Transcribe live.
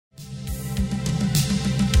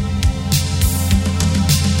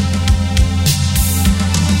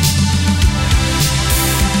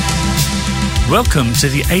Welcome to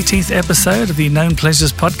the 18th episode of the Known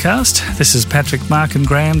Pleasures podcast. This is Patrick, Mark and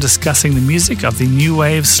Graham discussing the music of the new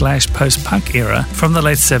wave / post-punk era from the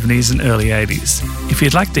late 70s and early 80s. If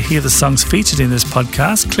you'd like to hear the songs featured in this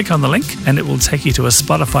podcast, click on the link and it will take you to a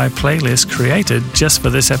Spotify playlist created just for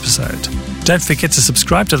this episode. Don't forget to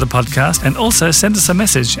subscribe to the podcast and also send us a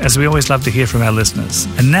message, as we always love to hear from our listeners.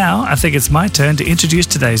 And now I think it's my turn to introduce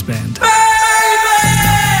today's band.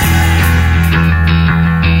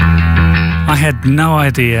 I had no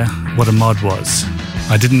idea what a mod was.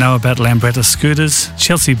 I didn't know about Lambretta scooters,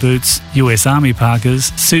 Chelsea boots, US Army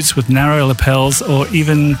parkas, suits with narrow lapels, or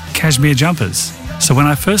even cashmere jumpers. So when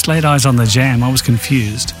I first laid eyes on the Jam, I was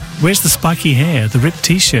confused. Where's the spiky hair, the ripped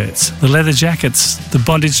t-shirts, the leather jackets, the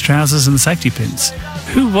bondage trousers and the safety pins?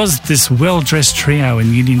 Who was this well-dressed trio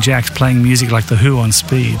in Union Jacks playing music like The Who on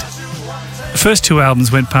speed? The first two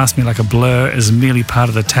albums went past me like a blur as merely part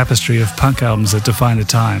of the tapestry of punk albums that define the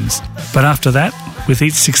times. But after that, with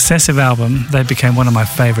each successive album, they became one of my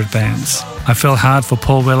favourite bands. I fell hard for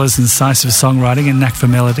Paul Weller's incisive songwriting and knack for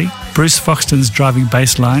melody, Bruce Foxton's driving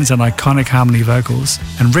bass lines and iconic harmony vocals,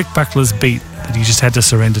 and Rick Buckler's beat that you just had to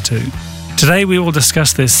surrender to. Today we will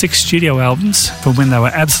discuss their 6 studio albums from when they were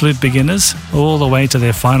absolute beginners all the way to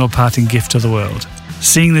their final parting gift to the world.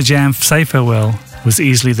 Seeing the Jam say farewell was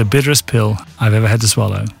easily the bitterest pill I've ever had to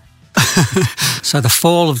swallow. So the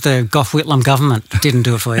fall of the Gough Whitlam government didn't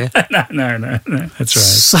do it for you? No, that's right.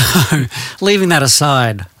 So, leaving that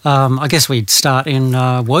aside, I guess we'd start in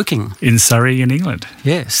Woking. In Surrey in England.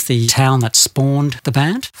 Yes, the town that spawned the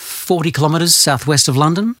band, 40 kilometres southwest of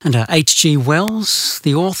London. And H.G. Wells,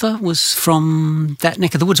 the author, was from that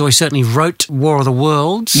neck of the woods, or he certainly wrote War of the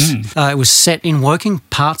Worlds. It was set in Woking,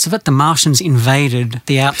 parts of it. The Martians invaded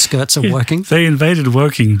the outskirts of Woking. They invaded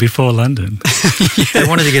Woking before London. They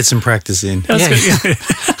wanted to get some practice in.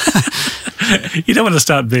 You don't want to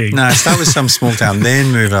start big. No, start with some small town,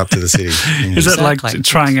 then move up to the city. Yeah. Is that like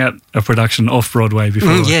trying out a production off-Broadway before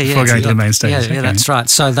going to the main stage? Yeah, that's right.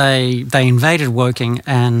 So they invaded Woking,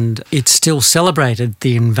 and it still celebrated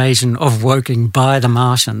the invasion of Woking by the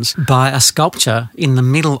Martians by a sculpture in the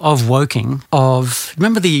middle of Woking of,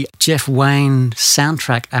 remember the Jeff Wayne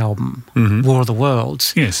soundtrack album, War of the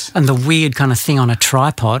Worlds? Yes. And the weird kind of thing on a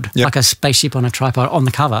tripod, like a spaceship on a tripod on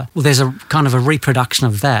the cover. Well, there's a kind of a reproduction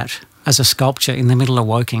of that as a sculpture in the middle of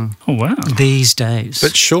Woking. Oh, wow. These days.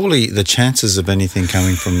 But surely the chances of anything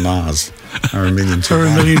coming from Mars are 1,000,000 to 1. Are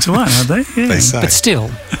 1,000,000 to 1, are they? Yeah. They say. But still.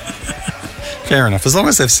 Fair enough, as long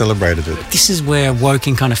as they've celebrated it. This is where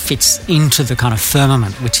Woking kind of fits into the kind of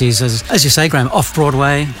firmament, which is, as you say, Graham,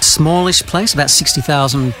 off-Broadway, smallish place, about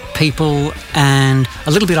 60,000 people, and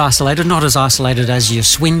a little bit isolated, not as isolated as your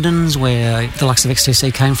Swindons, where the likes of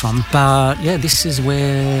XTC came from. But, yeah, this is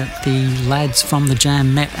where the lads from the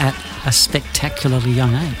Jam met at a spectacularly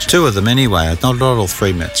young age. 2 of them anyway. Not all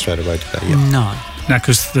 3 met straight away today. Yeah. No. Now,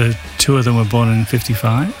 because the 2 of them were born in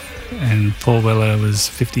 55 and Paul Weller was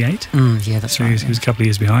 58. Yeah, that's so right. He was a couple of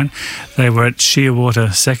years behind. They were at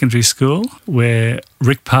Shearwater Secondary School, where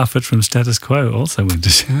Rick Parfitt from Status Quo also went to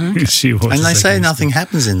Shearwater. And they say nothing School.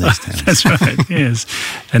 happens in these towns. That's right, yes.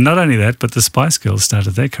 And not only that, but the Spice Girls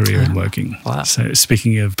started their career in Woking. Wow. So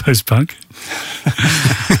speaking of post-punk...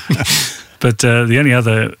 But the only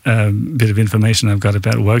other bit of information I've got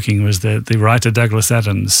about Woking was that the writer Douglas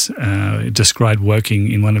Adams described Woking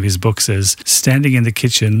in one of his books as standing in the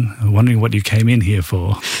kitchen, wondering what you came in here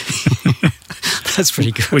for. That's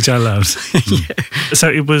pretty good. Which I loved. So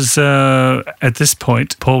it was, at this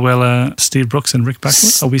point, Paul Weller, Steve Brooks and Rick Buckler.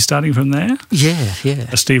 Are we starting from there?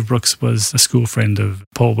 Yeah. Steve Brooks was a school friend of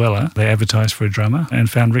Paul Weller. They advertised for a drummer and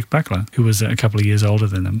found Rick Buckler, who was a couple of years older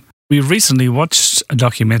than them. We recently watched a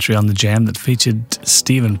documentary on the Jam that featured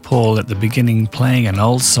Steve and Paul at the beginning playing an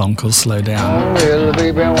old song called Slow Down. That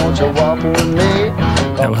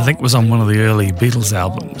I think was on one of the early Beatles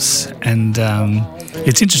albums. And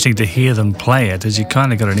it's interesting to hear them play it, as you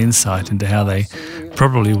kind of got an insight into how they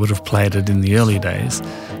probably would have played it in the early days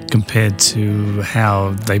compared to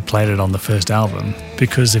how they played it on the first album.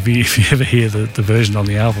 Because if you ever hear the version on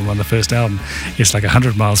the album, on the first album, it's like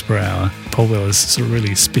 100 miles per hour. Paul Weller's sort of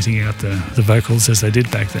really spitting out the vocals as they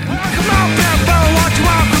did back then.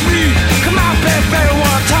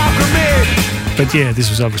 But yeah, this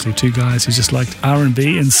was obviously 2 guys who just liked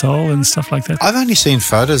R&B and soul and stuff like that. I've only seen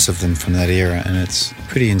photos of them from that era, and it's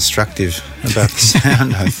pretty instructive about the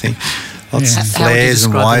sound, I think. Lots Yeah. of How would you flares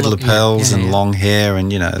and describe wide the look? lapels Yeah, and yeah. long hair,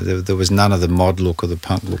 and there was none of the mod look or the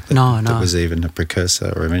punk look that was even a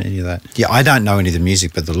precursor or any of that. Yeah, I don't know any of the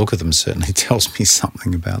music, but the look of them certainly tells me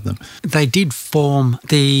something about them. They did form,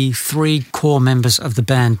 the three core members of the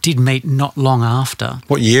band did meet not long after.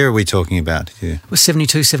 What year are we talking about here? It was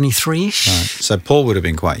 72, 73-ish. Right. So Paul would have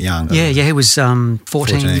been quite young. Yeah, he was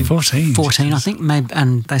 14, 14. I think, maybe,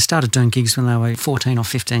 and they started doing gigs when they were 14 or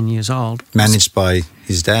 15 years old. Managed by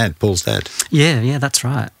his dad, Paul's dad. Yeah, that's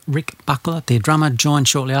right. Rick Buckler, the drummer, joined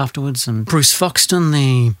shortly afterwards, and Bruce Foxton,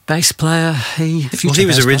 the bass player, he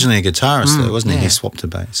was originally a guitarist, though, wasn't he? yeah. He swapped to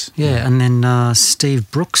bass. Yeah, and then Steve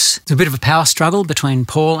Brooks. There's a bit of a power struggle between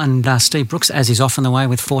Paul and Steve Brooks, as is often the way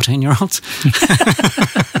with 14-year-olds.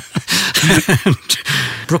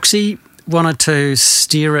 Brooksy wanted to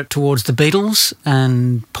steer it towards the Beatles,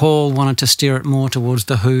 and Paul wanted to steer it more towards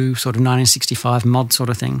the Who, sort of 1965 mod sort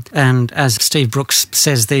of thing. And as Steve Brooks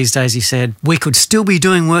says these days, he said, "We could still be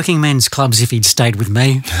doing working men's clubs if he'd stayed with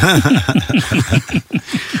me."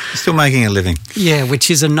 Still making a living. Yeah, which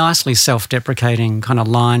is a nicely self-deprecating kind of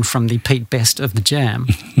line from the Pete Best of the Jam.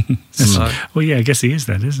 So, Well, yeah, I guess he is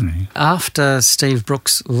that, isn't he? after Steve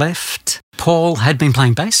Brooks left, Paul had been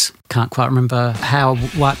playing bass. Can't quite remember how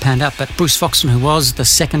it panned out, but Bruce Foxton, who was the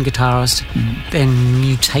second guitarist, then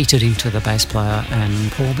mutated into the bass player, and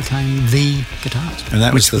Paul became the guitarist. And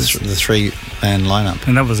that was the three-band lineup.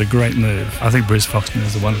 And that was a great move. I think Bruce Foxton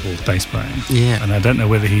is a wonderful bass player. Yeah. And I don't know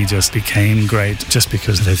whether he just became great just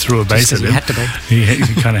because they threw a bass at Just him. 'cause he had to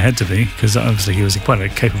be. He kind of had to be, because obviously he was quite a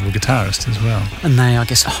capable guitarist as well. And they, I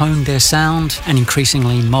guess, honed their sound an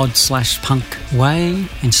increasingly mod/punk way,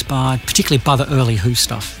 inspired particularly by the early Who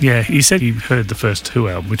stuff. Yeah, he said he heard the first Who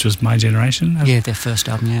album, which was My Generation. Yeah, their first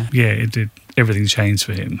album, yeah. Yeah, it did. Everything changed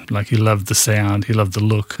for him. Like, he loved the sound, he loved the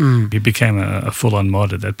look. He became a full-on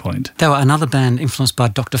mod at that point. They were another band influenced by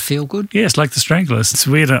Dr. Feelgood. Yes, like the Stranglers. It's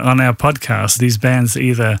weird, on our podcast, these bands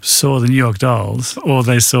either saw the New York Dolls or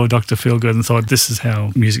they saw Dr. Feelgood and thought, this is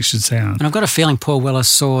how music should sound. And I've got a feeling Paul Weller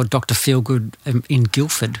saw Dr. Feelgood in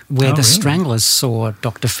Guildford, where the really? Stranglers saw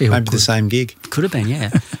Dr. Feelgood. Maybe the same gig. Could have been, yeah.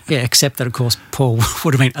 Yeah, except that, of course, Paul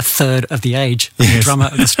would have been a third of the age of the drummer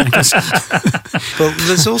of the Stranglers. Well,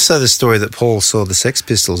 there's also the story that Paul saw the Sex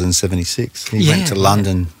Pistols in 76. He went to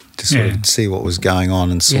London to sort of see what was going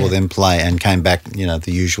on and saw them play and came back,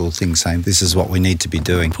 the usual thing, saying, this is what we need to be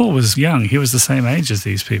doing. Paul was young. He was the same age as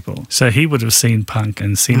these people. So he would have seen punk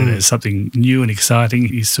and seen it as something new and exciting.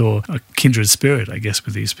 He saw a kindred spirit, I guess,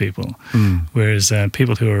 with these people. Whereas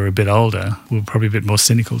people who are a bit older were probably a bit more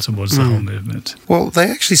cynical towards the whole movement. Well,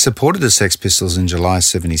 they actually supported the Sex Pistols in July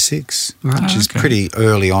 76, which is okay. pretty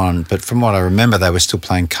early on. But from what I remember, they were still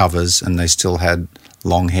playing covers and they still had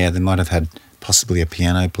long hair. They might have had possibly a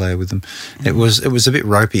piano player with them. It was a bit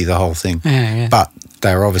ropey, the whole thing. Yeah. But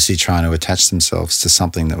they were obviously trying to attach themselves to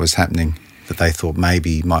something that was happening that they thought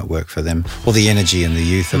maybe might work for them, or the energy and the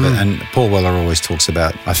youth of it. And Paul Weller always talks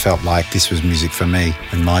about, I felt like this was music for me.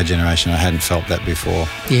 In my generation, I hadn't felt that before.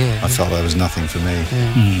 Yeah. I felt that was nothing for me.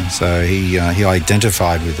 Yeah. So he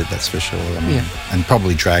identified with it, that's for sure. I mean, and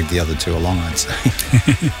probably dragged the other two along, I'd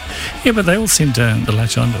say. Yeah, but they all seemed to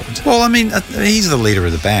latch onto it. Well, I mean, he's the leader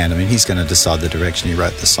of the band. I mean, he's going to decide the direction. He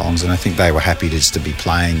wrote the songs, and I think they were happy just to be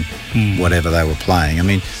playing whatever they were playing. I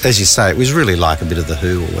mean, as you say, it was really like a bit of The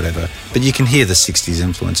Who or whatever, but you can hear the 60s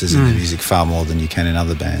influences in the music far more than you can in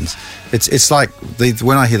other bands. It's like,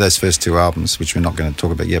 when I hear those first two albums, which we're not going to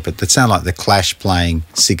talk about yet, but they sound like the Clash playing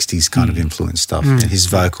 60s kind of influence stuff. His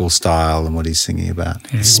vocal style and what he's singing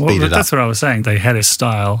about. Yeah. Speed Well, it that's up. what I was saying. They had a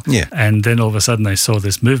style, and then all of a sudden they saw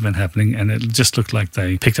this movement happening, and it just looked like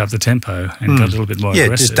they picked up the tempo and got a little bit more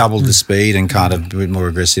aggressive. Just doubled the speed and kind of a bit more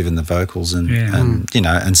aggressive in the vocals and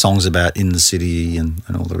and songs about in the city and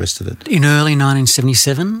all the rest of it. In early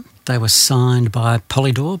 1977, they were signed by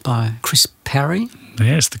Polydor, by Chris Parry.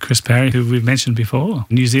 Yes, the Chris Parry, who we've mentioned before,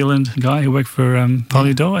 New Zealand guy who worked for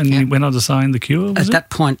Polydor, and he went on to sign The Cure, was At that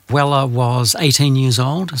point, Weller was 18 years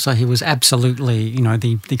old, so he was absolutely,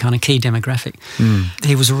 the kind of key demographic.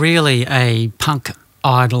 He was really a punk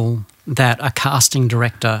idol that a casting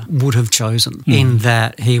director would have chosen, in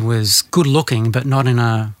that he was good looking, but not in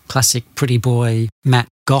a classic pretty boy Matt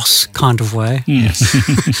Goss kind of way.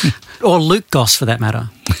 Yes. Or Luke Goss, for that matter.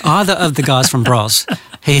 Either of the guys from Bros.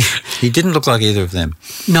 He didn't look like either of them.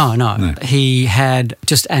 No. He had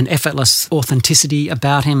just an effortless authenticity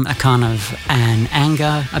about him, a kind of an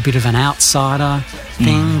anger, a bit of an outsider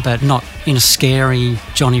thing, but not in a scary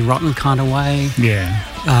Johnny Rotten kind of way. Yeah.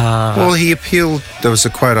 Well, he appealed. There was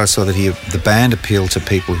a quote I saw that the band appealed to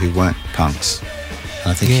people who weren't punks. And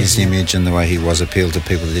I think his image and the way he was appealed to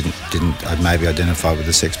people that didn't maybe identify with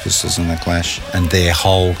the Sex Pistols and the Clash, and their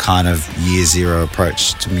whole kind of year zero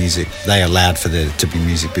approach to music. They allowed for there to be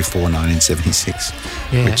music before 1976,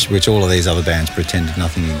 which all of these other bands pretended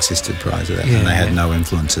nothing existed prior to that, and they had no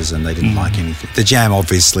influences and they didn't like anything. The Jam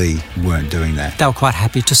obviously weren't doing that. They were quite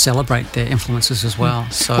happy to celebrate their influences as well.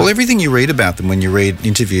 So, well, everything you read about them when you read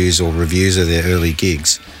interviews or reviews of their early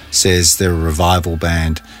gigs says they're a revival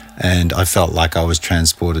band, and I felt like I was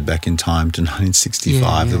transported back in time to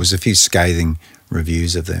 1965. There was a few scathing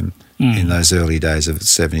reviews of them in those early days of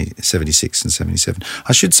 76 and 77.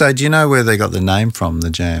 I should say, do you know where they got the name from, the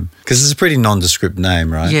Jam? Because it's a pretty nondescript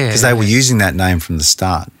name, right? Yeah. Because they were using that name from the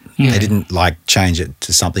start. They didn't change it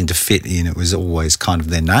to something to fit in. It was always kind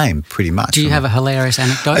of their name, pretty much. Do you have a hilarious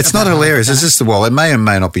anecdote? It's not hilarious. It's just, well, it may or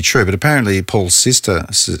may not be true, but apparently Paul's sister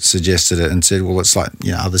suggested it and said, well, it's like,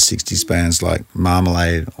 other 60s bands like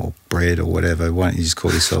Marmalade or Bread or whatever. Why don't you just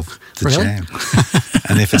call yourself the Jam?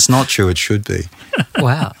 And if it's not true, it should be.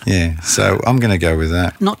 Wow. Yeah, so I'm going to go with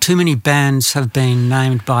that. Not too many bands have been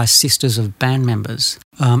named by sisters of band members.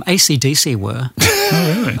 AC/DC were.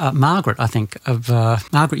 Oh, really? Margaret, I think,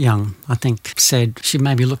 Margaret Young, I think, said she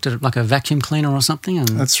maybe looked at it like a vacuum cleaner or something. And,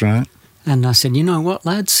 That's right. And I said, you know what,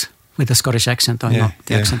 lads? With a Scottish accent, though, not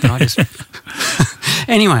the accent that I just...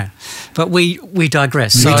 Anyway, but we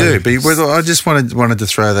digress. We So, do, but I just wanted to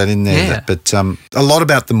throw that in there. Yeah. But a lot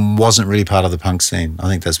about them wasn't really part of the punk scene. I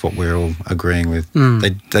think that's what we're all agreeing with.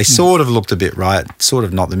 They sort of looked a bit right, sort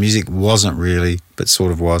of not. The music wasn't really, but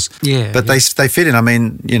sort of was. Yeah. But they fit in. I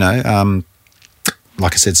mean,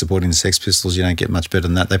 like I said, supporting the Sex Pistols, you don't get much better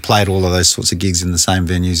than that. They played all of those sorts of gigs in the same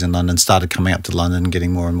venues in London, started coming up to London and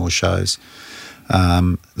getting more and more shows.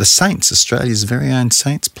 The Saints, Australia's very own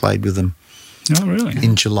Saints, played with them. Oh, really?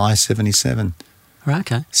 In July 77. Right,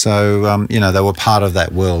 okay. So, they were part of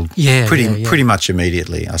that world pretty much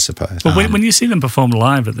immediately, I suppose. Well, when you see them perform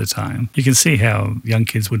live at the time, you can see how young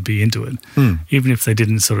kids would be into it, even if they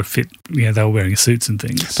didn't sort of fit, they were wearing suits and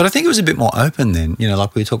things. But I think it was a bit more open then,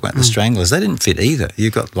 like we talk about the Stranglers. They didn't fit either.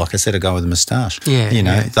 You've got, like I said, a guy with a moustache.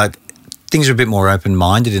 Like things were a bit more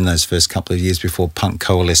open-minded in those first couple of years before punk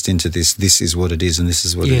coalesced into this is what it is and this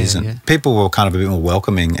is what it isn't. Yeah. People were kind of a bit more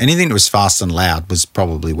welcoming. Anything that was fast and loud was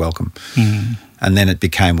probably welcome. And then it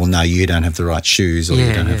became, well, no, you don't have the right shoes or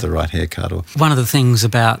you don't have the right haircut. Or one of the things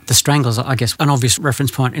about the Stranglers, I guess, an obvious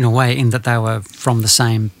reference point in a way, in that they were from the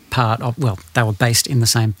same part of, they were based in the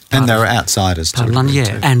same part. And they were outsiders too.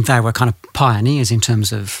 And they were kind of pioneers in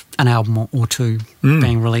terms of an album or two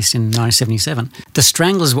being released in 1977. The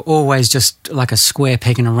Stranglers were always just like a square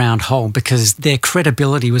peg in a round hole because their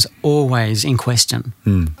credibility was always in question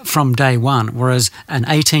from day one, whereas an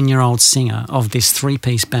 18-year-old singer of this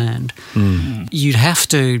three-piece band, you'd have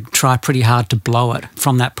to try pretty hard to blow it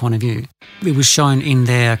from that point of view. It was shown in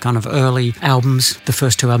their kind of early albums, the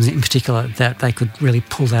first two albums in particular, that they could really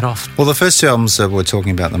pull that off. Well, the first two albums that we're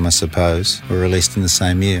talking about them, I suppose, were released in the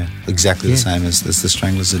same year, exactly the same as the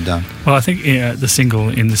Stranglers had done. Well, I think the single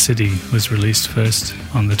In the City was released first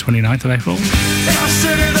on the 29th of April.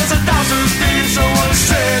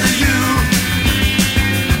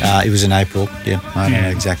 It was in April, I don't know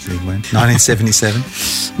exactly when. 1977.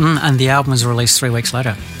 And the album was released 3 weeks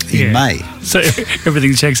later. In May. So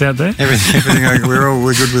everything checks out there? Everything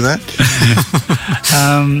we're good with that?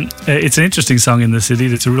 It's an interesting song, In the City.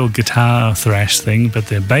 It's a real guitar thrash thing, but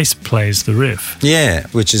their bass plays the riff. Yeah,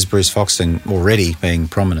 which is Bruce Foxton already being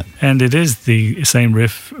prominent. And it is the same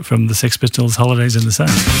riff from the Sex Pistols' Holidays in the Sun.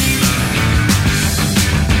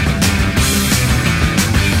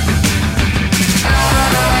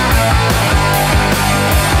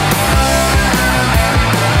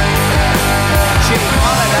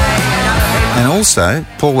 And also,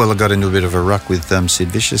 Paul Weller got into a bit of a ruck with Sid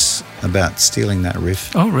Vicious about stealing that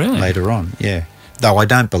riff. Oh, really? Later on, yeah. Though I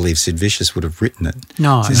don't believe Sid Vicious would have written it.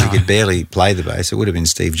 No, Since he could barely play the bass, it would have been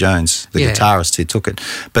Steve Jones, the guitarist, who took it.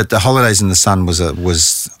 But The Holidays in the Sun was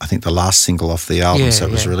I think, the last single off the album, so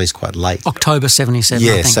it was released quite late. October 77,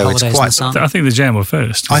 I think, so Holidays it's quite... in the Sun. I think the Jam were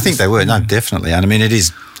first. I think they were, no, definitely. And I mean, it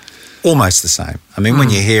is almost the same. I mean, when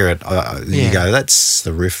you hear it, you go, that's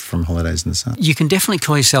the riff from Holidays in the Sun. You can definitely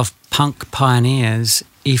call yourself punk pioneers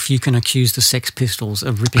if you can accuse the Sex Pistols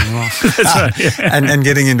of ripping you off. That's right, yeah. and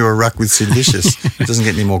getting into a ruck with Sid Vicious. It doesn't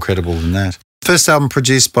get any more credible than that. First album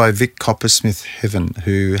produced by Vic Coppersmith Heaven,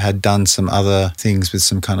 who had done some other things with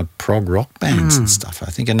some kind of prog rock bands and stuff. I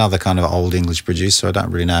think another kind of old English producer, I don't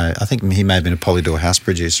really know. I think he may have been a Polydor House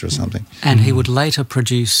producer or something. And he would later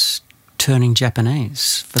produce turning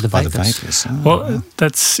Japanese for the By Vapors. the Vapors. Oh. Well,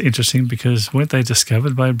 that's interesting because weren't they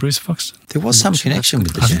discovered by Bruce Foxton? There was some connection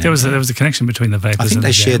with the I think Jam. there was a connection between the Vapors I think and they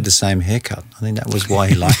the Jam. shared the same haircut. I think that was why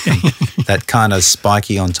he liked them. That kind of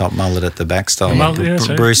spiky on top mullet at the back style. Yeah, that's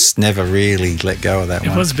right. Bruce never really let go of that It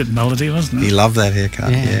one. was a bit mullety, wasn't it? He loved that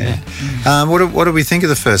haircut, yeah. What do we think of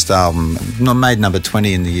the first album? Made number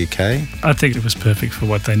 20 in the UK. I think it was perfect for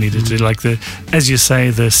what they needed to do. Like as you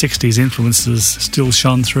say, the 60s influences still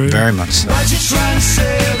shone through. Very much so. What you trying to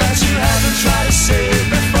say that you haven't tried to say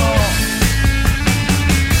before?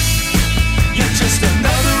 You're just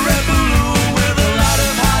another rebel with a lot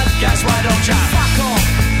of hot gas. Why don't you fuck off?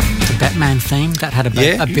 The Batman theme, that had a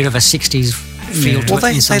bit of a 60s feel to Well,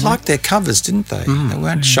 it. they liked their covers, didn't they? They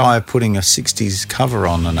weren't shy of putting a 60s cover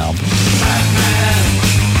on an album.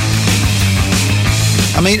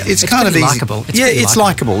 I mean, it's kind of pretty easy. likeable. It's pretty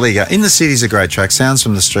likeable. There you go. In the City's a great track. Sounds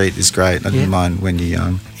from the Street is great. I didn't mind When You're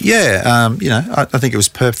Young. I think it was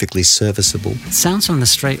perfectly serviceable. Sounds from the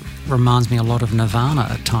Street reminds me a lot of Nirvana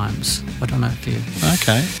at times. I don't know if you...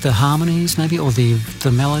 Okay. The harmonies, maybe, or the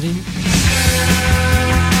melody.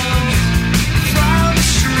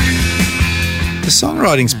 The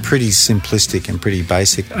songwriting's pretty simplistic and pretty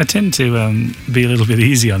basic. I tend to be a little bit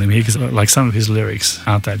easy on him here because, like, some of his lyrics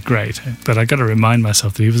aren't that great. But I got to remind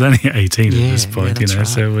myself that he was only 18 at this point, that's right.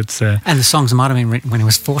 So it's and the songs might have been written when he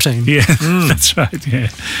was 14. yeah, that's right. Yeah,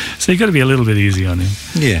 so you got to be a little bit easy on him.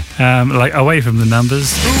 Yeah. Like away from the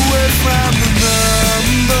numbers. Away from the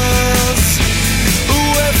numbers.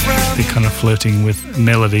 Away from They're kind of flirting with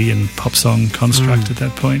melody and pop song construct at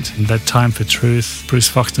that point. And that Time for Truth, Bruce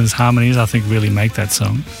Foxton's harmonies, I think, really make that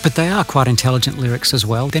song. But they are quite intelligent lyrics as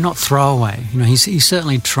well. They're not throwaway. You know, he's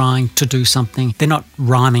certainly trying to do something. They're not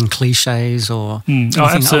rhyming cliches or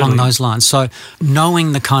anything along those lines. So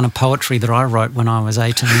knowing the kind of poetry that I wrote when I was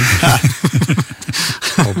 18...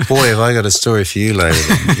 Oh, boy, have I got a story for you later.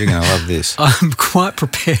 You're going to love this. I'm quite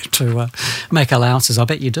prepared to make allowances. I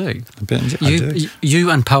bet you do. I do. You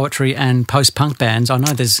and poetry and post-punk bands, I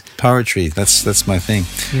know there's... Poetry, that's my thing.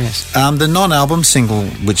 Yes. The non-album single,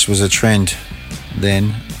 which was a trend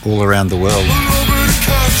then all around the world, all over the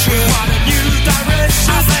country. Want a new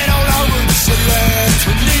direction. I said all over the city.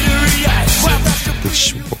 We need a reaction. Well, that's the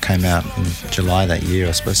which came out in July that year,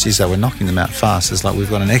 I suppose. Geez, they were knocking them out fast. It's like we've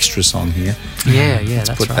got an extra song here. Yeah, that's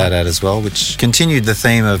Put right. that out as well, which continued the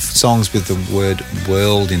theme of songs with the word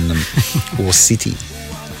world in them or city.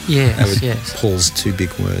 Yes. Paul's two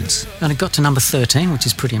big words. And it got to number 13, which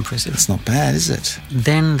is pretty impressive. It's not bad, is it?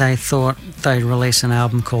 Then they thought they'd release an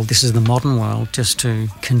album called This Is the Modern World just to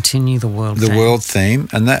continue the world The theme. world theme,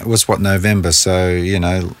 and that was November, so,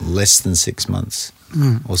 less than 6 months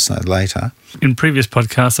or so later. In previous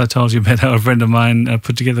podcasts, I told you about how a friend of mine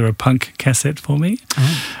put together a punk cassette for me.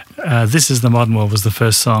 This Is the Modern World was the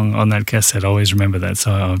first song on that cassette. I always remember that,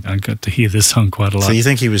 so I got to hear this song quite a lot. So you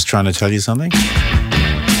think he was trying to tell you something?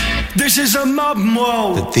 This is a modern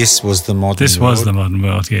world. That this was the modern This world? was the modern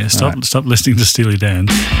world, yeah. Stop listening to Steely Dan.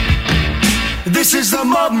 This is the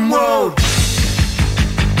modern world.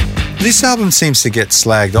 This album seems to get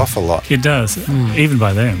slagged off a lot. It does, even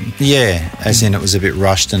by them. Yeah, as in it was a bit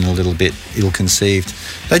rushed and a little bit ill-conceived.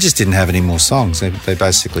 They just didn't have any more songs. They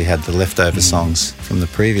basically had the leftover songs from the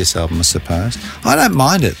previous album, I suppose. I don't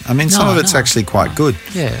mind it. I mean, some of it's actually quite good.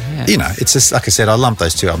 Yeah. It's just, like I said, I lumped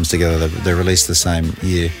those two albums together. They're released the same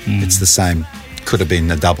year. It's the same. Could have been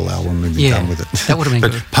a double album. We'd be done with it. That would have been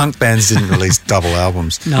but good. punk bands didn't release double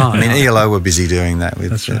albums. No, I mean, no. ELO were busy doing that with,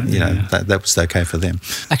 That's right, that was okay for them.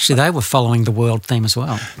 Actually, they were following the world theme as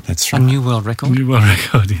well. That's A right. new world record. New world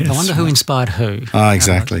record, yes. I wonder who inspired who. Oh,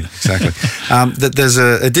 exactly.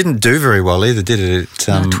 It didn't do very well either, did it?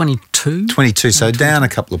 22? 22, so down a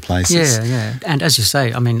couple of places. Yeah. And as you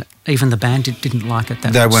say, I mean, even the band didn't like it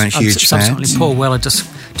that They much. weren't huge Subsequently, fans. Paul Weller just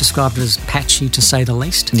described it as patchy, to say the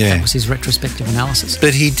least. Yeah. That was his retrospective analysis.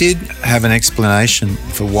 But he did have an explanation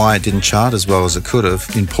for why it didn't chart as well as it could have.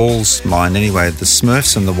 In Paul's mind, anyway, the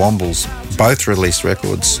Smurfs and the Wombles both released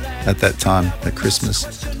records at that time, at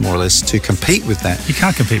Christmas, more or less, to compete with that. You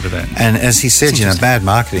can't compete with that. And as he said, bad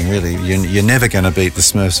marketing, really. You're never going to beat the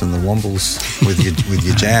Smurfs and the Wombles with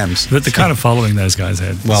your jams. But the kind of following those guys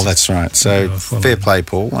had. Well, that's right. So fair play,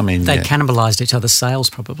 Paul. I mean, They cannibalised each other's sales,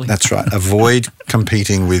 probably. that's right. Avoid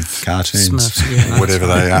competing with cartoons, Smurfs, yeah, whatever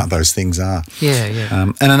they are. Those things are.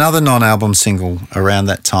 Yeah. And another non-album single around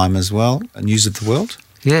that time as well, News of the World.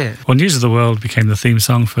 Yeah. Well, News of the World became the theme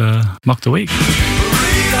song for Mock the Week.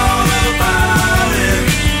 Read all about it.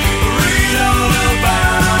 Read all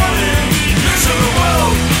about it. News of the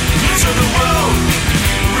world. News of the world.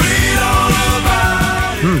 Read all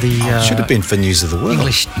about it. Should have been for News of the World.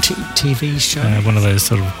 English TV show. One of those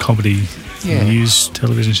sort of comedy news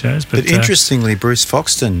television shows. But interestingly, Bruce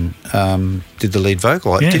Foxton did the lead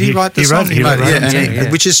vocal. Yeah, did he write the song? He wrote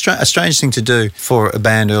it. Which is a strange thing to do for a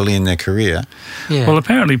band early in their career. Yeah. Well,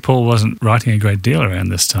 apparently Paul wasn't writing a great deal around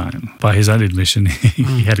this time. By his own admission,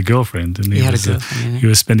 he had a girlfriend, and He had a girlfriend, he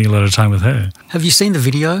was spending a lot of time with her. Have you seen the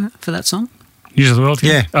video for that song? News of the World?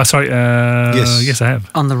 Yeah. Oh, sorry. Yes, I have.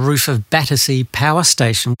 On the roof of Battersea Power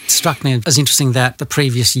Station. It struck me as interesting that the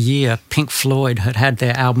previous year Pink Floyd had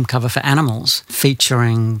their album cover for Animals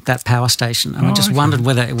featuring that power station. And I just wondered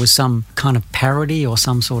whether it was some kind of parody or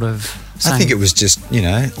some sort of... I think it was just,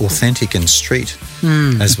 authentic and street,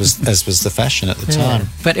 as was the fashion at the time.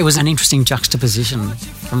 But it was an interesting juxtaposition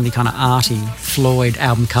from the kind of arty Floyd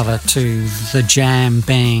album cover to the Jam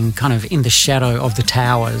being kind of in the shadow of the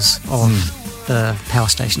towers of the power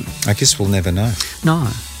station. I guess we'll never know. No.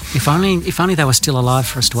 If only they were still alive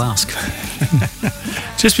for us to ask.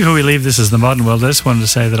 Just before we leave this as the modern world, I just wanted to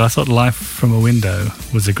say that I thought Life from a Window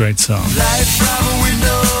was a great song. Life from a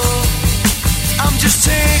window, I'm just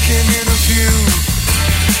taking in a view.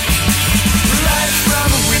 Life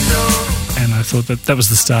from a window. And I thought that was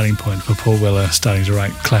the starting point for Paul Weller starting to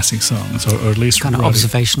write classic songs, or at least kind of writing.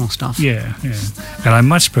 observational stuff. Yeah. And I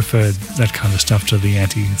much preferred that kind of stuff to the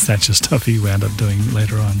anti-Thatcher stuff he wound up doing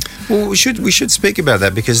later on. Well, we should speak about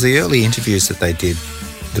that, because the early interviews that they did,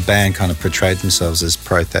 the band kind of portrayed themselves as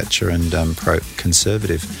pro-Thatcher and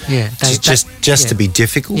pro-conservative. Yeah, just to be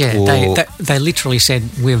difficult. Yeah, or... they literally said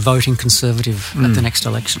we're voting conservative at the next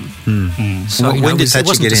election. So when did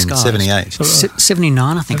Thatcher get in? 78?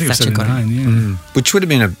 79, I think Thatcher got in. Which would have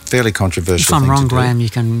been a fairly controversial If I'm thing wrong, to do. Graham, you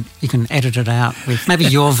can edit it out with maybe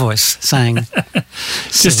your voice saying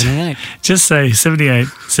 78. Just say 78,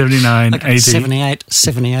 79, 80. 78,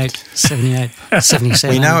 78, 78,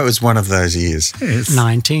 77. We know it was one of those years. Yes.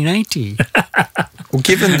 1980. Well,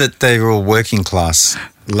 given that they were all working class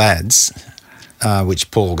lads,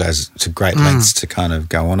 which Paul goes to great lengths to kind of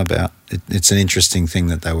go on about, it's an interesting thing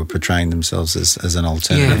that they were portraying themselves as an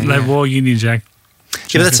alternative. They wore Union Jack.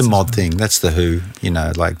 Yeah, but that's a mod thing. That's the Who,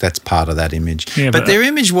 that's part of that image. Yeah, but their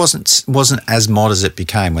image wasn't as mod as it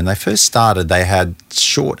became. When they first started, they had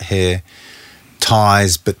short hair,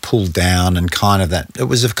 ties but pulled down, and kind of that. It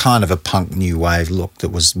was a kind of a punk new wave look that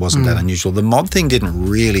wasn't that unusual. The mod thing didn't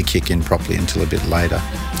really kick in properly until a bit later,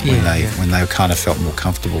 when they kind of felt more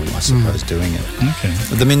comfortable, I suppose, doing it. Okay.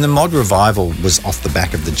 But, I mean, the mod revival was off the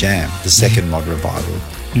back of the Jam. The second mod revival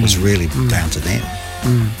was really down to them.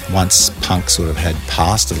 Once punk sort of had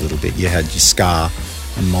passed a little bit, you had your ska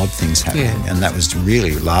and mod things happening, and that was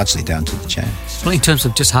really largely down to the Jam. Well, in terms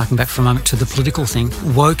of just harking back for a moment to the political thing,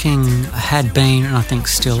 Woking had been, and I think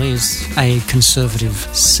still is, a conservative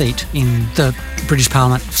seat in the British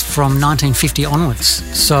Parliament from 1950 onwards.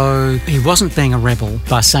 So he wasn't being a rebel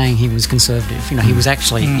by saying he was conservative. He was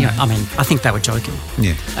actually, I think they were joking.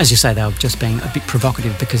 Yeah. As you say, they were just being a bit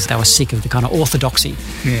provocative because they were sick of the kind of orthodoxy,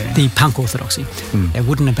 the punk orthodoxy. It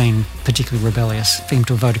wouldn't have been particularly rebellious for him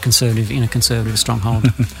to have voted conservative in a conservative stronghold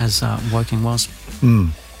as Woking was.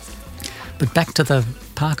 But back to the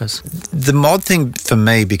Parkers. The mod thing for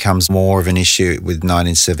me becomes more of an issue with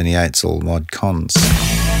 1978's All Mod Cons.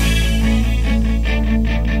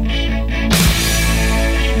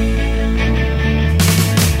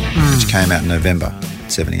 Which came out in November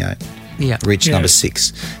 78. Yeah. Reached number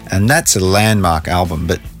 6. And that's a landmark album,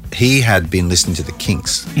 but he had been listening to the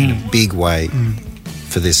Kinks in a big way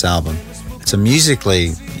for this album. So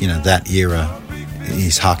musically, that era,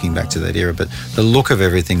 he's harking back to that era, but the look of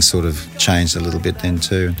everything sort of changed a little bit then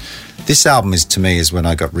too. This album is when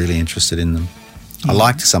I got really interested in them. I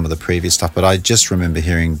liked some of the previous stuff, but I just remember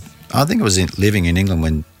hearing, I think I was living in England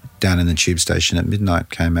when Down in the Tube Station at Midnight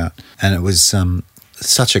came out, and it was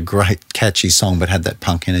such a great catchy song, but had that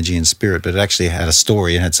punk energy and spirit, but it actually had a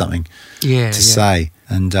story and had something to say.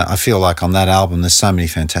 And I feel like on that album there's so many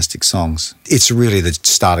fantastic songs. It's really the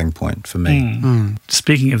starting point for me.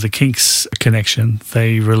 Speaking of the Kinks connection,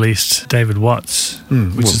 they released David Watts,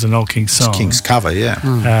 which is an old Kinks song. It's Kinks cover,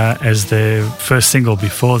 as their first single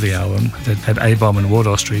before the album that had A-Bomb and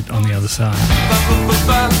Wardour Street on the other side.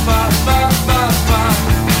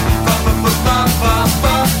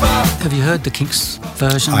 Have you heard the Kinks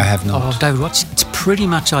version I have not. of David Watts? It's pretty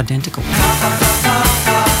much identical.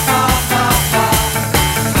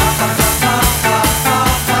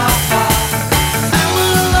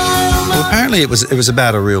 Apparently it was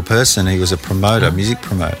about a real person. He was a promoter, music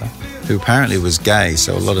promoter, who apparently was gay.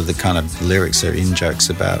 So a lot of the kind of lyrics are in jokes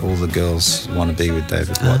about all the girls want to be with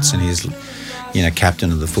David Watts, and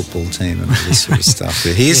captain of the football team and all this sort of stuff.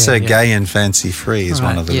 But he is gay and fancy free is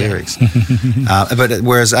one of the lyrics. But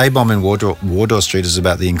whereas A-Bomb in Wardour Street is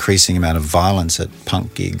about the increasing amount of violence at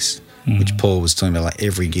punk gigs, which Paul was talking about, like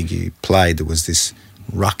every gig you played, there was this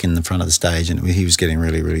ruck in the front of the stage, and he was getting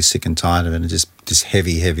really, really sick and tired of it, and just this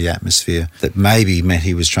heavy, heavy atmosphere that maybe meant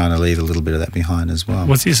he was trying to leave a little bit of that behind as well.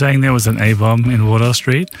 Was he saying there was an A-bomb in Wardour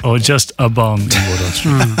Street, or just a bomb in Wardour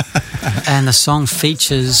Street? And the song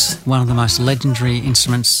features one of the most legendary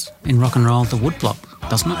instruments in rock and roll, the woodblock,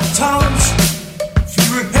 doesn't it?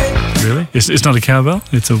 Really? It's not a cowbell?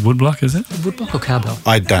 It's a woodblock, is it? Woodblock or cowbell?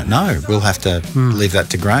 I don't know. We'll have to leave that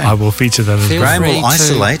to Graham. I will feature that as well. Graham will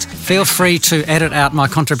isolate. Feel free to edit out my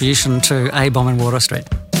contribution to A-Bomb in Wardour Street.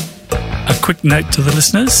 A quick note to the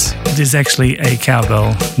listeners, it is actually a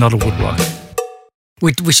cowbell, not a woodblock.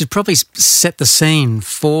 We should probably set the scene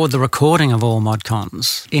for the recording of all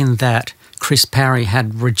ModCons, in that Chris Parry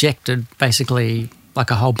had rejected basically like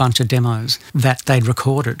a whole bunch of demos that they'd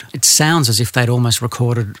recorded. It sounds as if they'd almost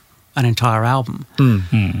recorded an entire album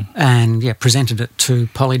and presented it to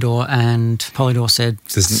Polydor, and Polydor said,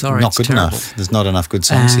 sorry, not it's good terrible. Enough. There's not enough good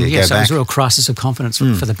songs here. Yeah, Go so back. it was a real crisis of confidence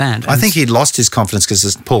for the band. I think he'd lost his confidence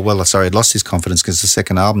because Paul Weller, had lost his confidence because the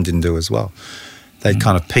second album didn't do as well. They'd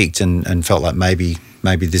kind of peaked and felt like maybe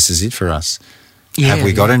this is it for us. Have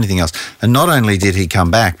we got anything else? And not only did he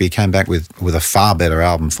come back, but he came back with a far better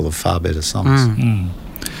album full of far better songs.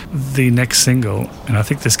 The next single, and I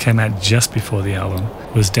think this came out just before the album,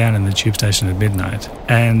 was Down in the Tube Station at Midnight.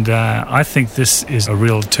 And I think this is a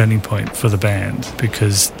real turning point for the band,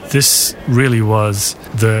 because this really was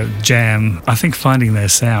the jam, I think, finding their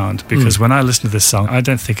sound. Because when I listen to this song, I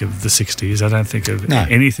don't think of the 60s, I don't think of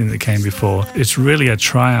anything that came before. It's really a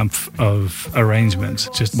triumph of arrangement,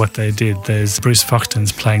 just what they did. There's Bruce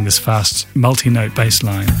Foxton's playing this fast multi-note bass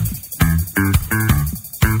line.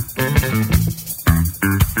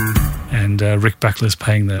 And Rick Buckler's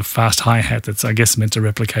playing the fast hi-hat that's, I guess, meant to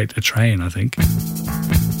replicate a train, I think.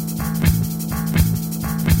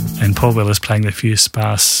 And Paul Weller's playing the few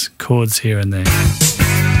sparse chords here and there.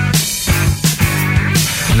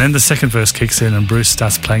 And then the second verse kicks in and Bruce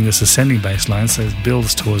starts playing this ascending bass line, so it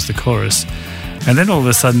builds towards the chorus. And then all of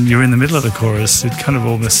a sudden, you're in the middle of the chorus, it kind of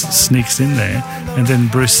almost sneaks in there, and then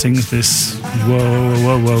Bruce sings this whoa,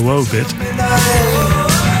 whoa, whoa, whoa bit.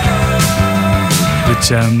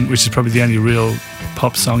 Which is probably the only real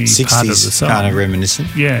pop songy part of the song. Kind of reminiscent.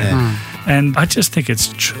 Yeah. And I just think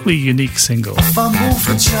it's a truly unique single. Fumble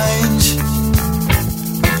for change,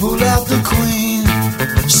 pull out the queen,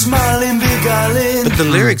 smiling beguiling. But the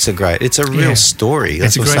lyrics are great. It's a real story.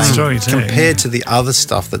 It's a great story too. Compared to the other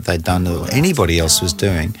stuff that they'd done or anybody else was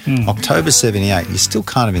doing, October 78, you're still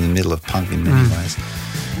kind of in the middle of punk in many ways.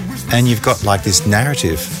 And you've got like this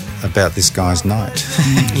narrative about this guy's night.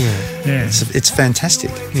 It's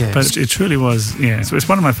fantastic. But it truly was, so it's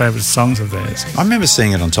one of my favourite songs of theirs. I remember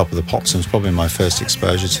seeing it on Top of the Pops, and it was probably my first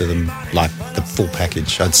exposure to them, like the full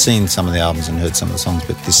package. I'd seen some of the albums and heard some of the songs,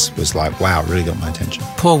 but this was like, wow, it really got my attention.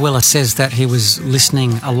 Paul Weller says that he was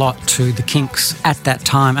listening a lot to the Kinks at that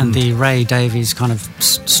time and the Ray Davies kind of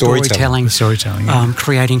storytelling,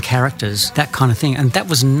 creating characters, that kind of thing. And that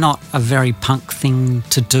was not a very punk thing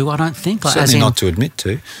to do, I don't think. Certainly not to admit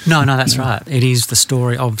to. No, that's right. It is the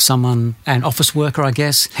story of someone, an office worker, I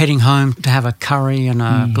guess, heading home to have a curry and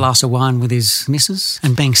a glass of wine with his missus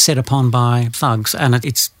and being set upon by thugs. And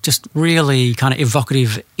it's just really kind of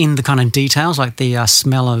evocative in the kind of details, like the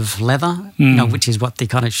smell of leather, which is what the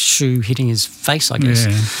kind of shoe hitting his face, I guess.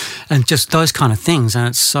 And just those kind of things. And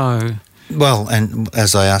it's so... Well, and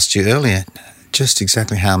as I asked you earlier, just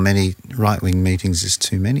exactly how many right-wing meetings is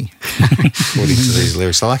too many, according to these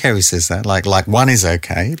lyrics. I like how he says that. Like one is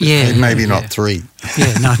okay, but maybe not three.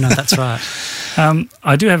 No, that's right.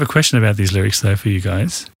 I do have a question about these lyrics, though, for you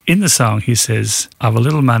guys. In the song, he says, I've a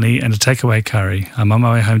little money and a takeaway curry. I'm on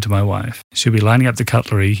my way home to my wife. She'll be lining up the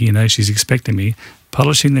cutlery. You know she's expecting me,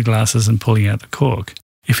 polishing the glasses and pulling out the cork.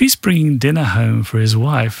 If he's bringing dinner home for his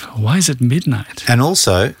wife, why is it midnight? And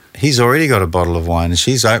also, he's already got a bottle of wine and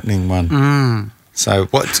she's opening one. So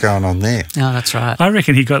what's going on there? No, that's right. I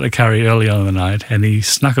reckon he got the curry early on in the night and he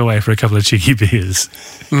snuck away for a couple of cheeky beers.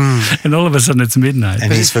 And all of a sudden it's midnight.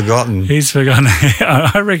 And he's forgotten.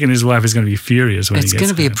 I reckon his wife is going to be furious when he gets home. It's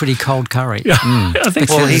going to be a pretty cold curry. I think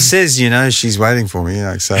well, he says, she's waiting for me.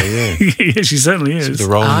 So, yeah. Yeah, she certainly is. The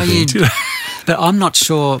rolling thing. But I'm not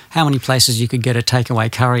sure how many places you could get a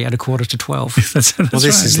takeaway curry at 11:45.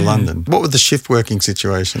 This is London. What was the shift working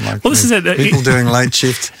situation like? Well, this is it. People doing late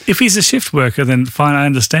shift. If he's a shift worker, then fine, I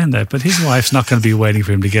understand that. But his wife's not going to be waiting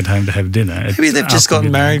for him to get home to have dinner. Maybe they've just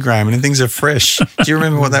gotten married, Graham, and things are fresh. Do you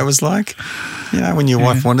remember what that was like? You know, when your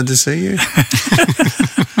wife wanted to see you,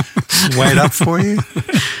 wait up for you.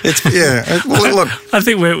 Well, look, I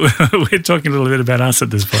think we're talking a little bit about us at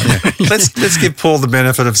this point. let's give Paul the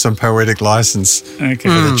benefit of some poetic license for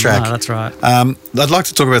the track. No, that's right. I'd like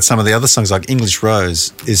to talk about some of the other songs, like English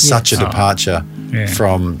Rose is such a departure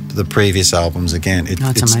from the previous albums. Again,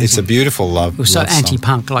 it's a beautiful love. It was so love song.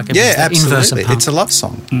 anti-punk, like it was the absolutely. inverse of punk. It's a love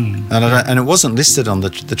song, and it wasn't listed on the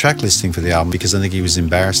track listing for the album because I think he was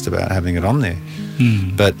embarrassed about having it on there.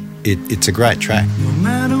 But it's a great track. No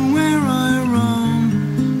matter where I roam,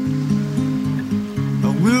 I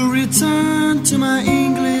will return to my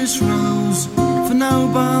English rose, for no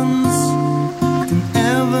bonds can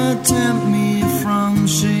ever tempt me from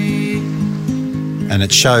she. And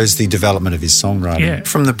it shows the development of his songwriting. Yeah.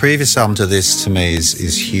 From the previous album to this, to me,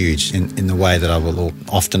 is huge in the way that I will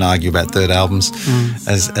often argue about third albums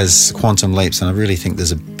as quantum leaps. And I really think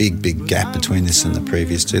there's a big gap between this and the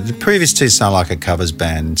previous two. The previous two sound like a covers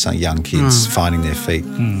band, some young kids finding their feet.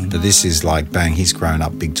 But this is like, bang, he's grown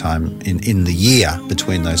up big time in the year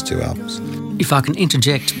between those two albums. If I can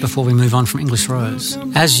interject before we move on from English Rose.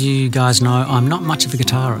 As you guys know, I'm not much of a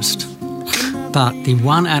guitarist. But the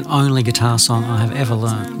one and only guitar song I have ever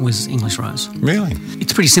learned was English Rose. Really?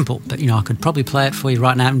 It's pretty simple, but, I could probably play it for you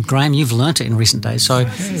right now. And, Graham, you've learnt it in recent days, so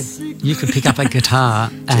you could pick up a guitar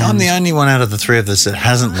and... I'm the only one out of the three of us that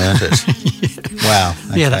hasn't learnt it. Wow.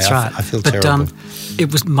 Okay, yeah, that's right. I feel terrible.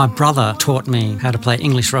 It was my brother taught me how to play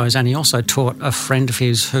English Rose, and he also taught a friend of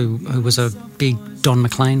his who was a big Don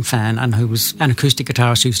McLean fan and who was an acoustic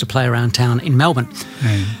guitarist who used to play around town in Melbourne.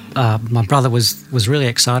 My brother was really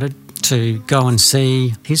excited to go and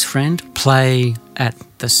see his friend play at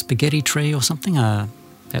the Spaghetti Tree or something,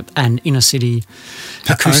 an inner city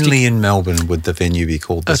acoustic. Only in Melbourne would the venue be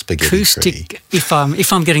called the Spaghetti Tree. If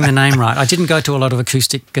I'm getting the name right. I didn't go to a lot of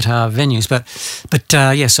acoustic guitar venues, but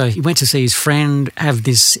so he went to see his friend have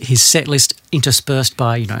his set list interspersed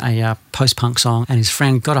by a post-punk song, and his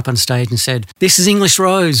friend got up on stage and said, "This is English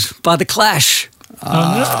Rose by The Clash."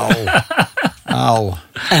 Oh.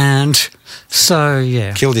 And so,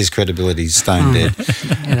 yeah. Killed his credibility, stone dead.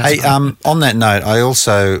 Hey, on that note, I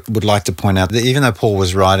also would like to point out that even though Paul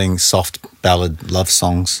was writing soft ballad love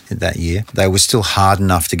songs that year, they were still hard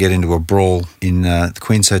enough to get into a brawl in the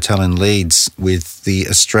Queen's Hotel in Leeds with the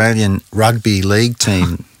Australian rugby league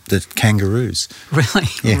team, the Kangaroos. Really?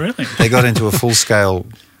 Yeah. Really? They got into a full-scale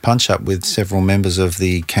punch-up with several members of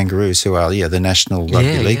the Kangaroos, who are, the national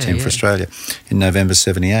rugby league team for Australia, in November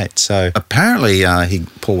 78. So apparently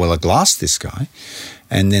Paul Weller glassed this guy,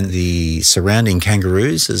 and then the surrounding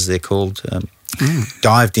Kangaroos, as they're called,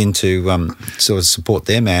 dived into sort of support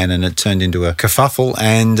their man, and it turned into a kerfuffle.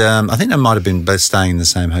 And I think they might have been both staying in the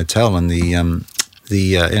same hotel, and the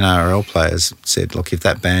NRL players said, look, if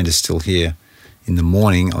that band is still here in the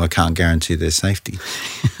morning, I can't guarantee their safety.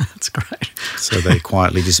 That's great. So they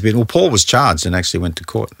quietly disappeared. Well, Paul was charged and actually went to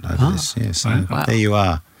court over this. Yeah, so there you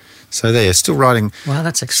are. So they're still writing. Wow,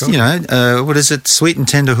 that's extraordinary. What is it? Sweet and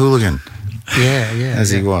Tender Hooligan. Yeah. As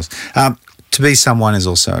he was. To Be Someone is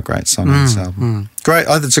also a great song on this album. Great.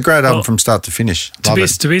 It's a great album from start to finish.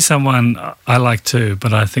 To Be Someone I like too,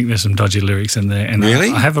 but I think there's some dodgy lyrics in there. And really?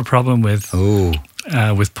 I have a problem with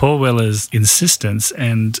Paul Weller's insistence,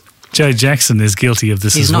 and Joe Jackson is guilty of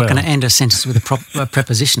this as well. He's not going to end a sentence with a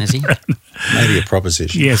preposition, is he? Maybe a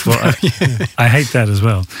proposition. Yes, well, I hate that as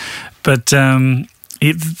well. But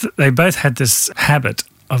they both had this habit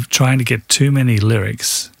of trying to get too many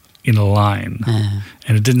lyrics in a line,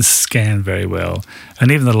 and it didn't scan very well. And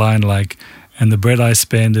even the line like, "And the bread I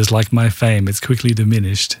spend is like my fame, it's quickly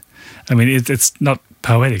diminished." I mean, it's not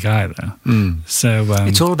poetic either. So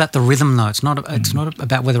it's all about the rhythm, though. It's not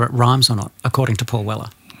about whether it rhymes or not, according to Paul Weller.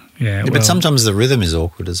 Yeah, but sometimes the rhythm is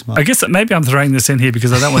awkward as well. I guess that maybe I'm throwing this in here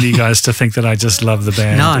because I don't want you guys to think that I just love the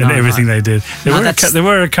band and everything they did. There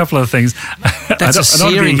were a couple of things. That's a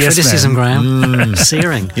searing criticism, Graham.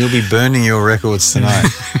 Searing. You'll be burning your records tonight.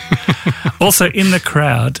 Also, In the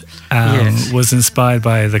Crowd was inspired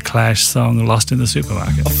by the Clash song Lost in the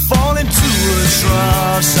Supermarket. I fall into a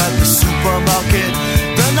trance at the supermarket.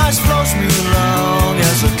 The night flows me along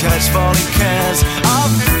as I catch falling cans.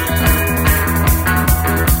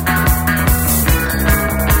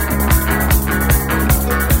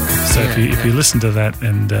 So if you listen to that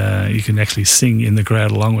and you can actually sing in the crowd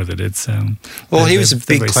along with it, it's he was a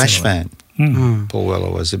big Clash fan. Paul Weller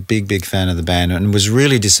was a big fan of the band and was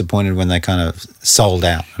really disappointed when they kind of sold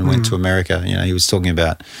out and went to America. He was talking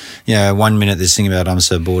about, 1 minute they're singing about I'm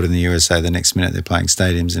so bored in the USA, the next minute they're playing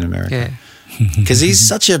stadiums in America. Because he's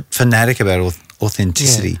such a fanatic about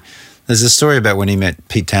authenticity. Yeah. There's a story about when he met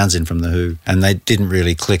Pete Townsend from The Who, and they didn't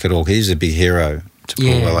really click at all. He was a big hero to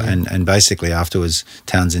Paul Weller. And basically afterwards,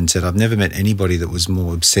 Townsend said, I've never met anybody that was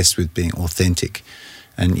more obsessed with being authentic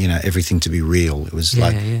and, everything to be real. It was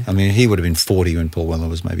I mean, he would have been 40 when Paul Weller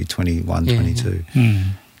was maybe 21, 22.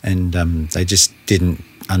 And they just didn't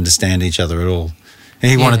understand each other at all.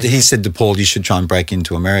 And he said to Paul, you should try and break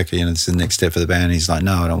into America. This is the next step for the band. And he's like,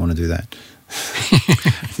 no, I don't want to do that.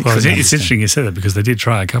 Well, it's interesting you said that because they did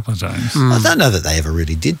try a couple of times. I don't know that they ever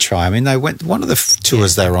really did try. I mean, they went. One of the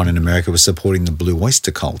tours they were on in America was supporting the Blue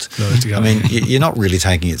Oyster Cult. I mean, you're not really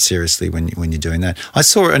taking it seriously when you're doing that. I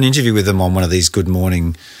saw an interview with them on one of these Good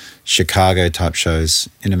Morning Chicago type shows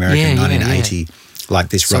in America in 1980. Like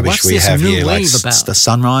this rubbish we have here, like the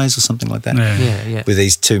Sunrise or something like that. With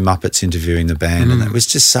these two Muppets interviewing the band, and it was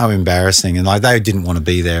just so embarrassing. And like they didn't want to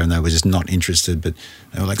be there, and they were just not interested. But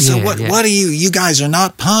they were like, "So what? What are you? You guys are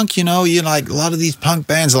not punk, You're like a lot of these punk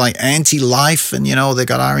bands are like anti-life, and they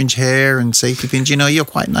got orange hair and safety pins. You're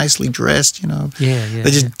quite nicely dressed. They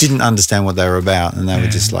just didn't understand what they were about, and they were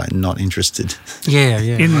just like not interested.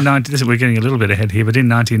 We're getting a little bit ahead here, but in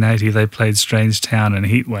 1980 they played Strange Town and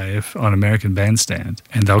Heatwave on American Bandstand.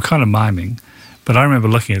 And they were kind of miming. But I remember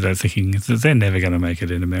looking at that thinking that they're never going to make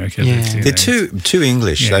it in America. They're too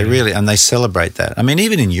English. They really, and they celebrate that. I mean,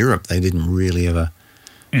 even in Europe, they didn't really ever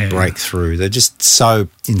break through. They're just so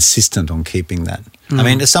insistent on keeping that. I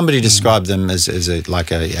mean, somebody described them as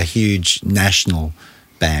a huge national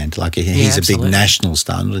band. Like he's a big national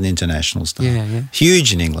star, not an international star.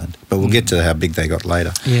 Huge in England, but we'll get to how big they got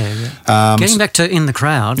later. Getting back to In the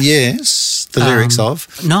Crowd. Yes, the lyrics of?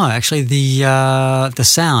 No, actually the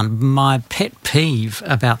sound. My pet peeve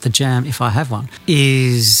about the Jam, if I have one,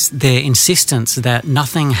 is their insistence that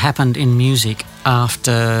nothing happened in music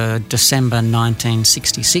after December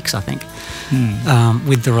 1966, I think,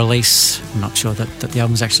 with the release, I'm not sure that the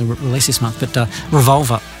album was actually released this month, but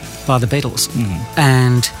Revolver by the Beatles.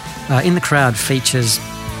 And In the Crowd features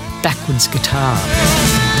backwards guitar.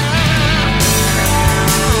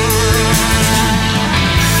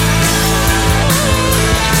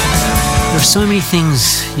 There are so many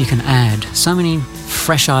things you can add, so many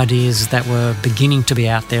fresh ideas that were beginning to be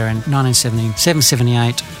out there in 1977,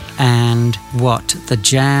 78, and what the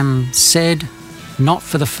Jam said, not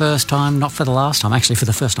for the first time, not for the last time, actually for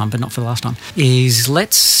the first time, but not for the last time, is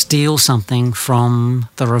let's steal something from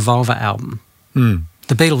the Revolver album.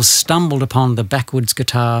 The Beatles stumbled upon the backwards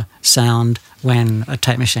guitar sound when a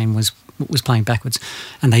tape machine was playing backwards,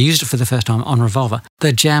 and they used it for the first time on Revolver.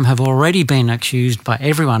 The Jam have already been accused by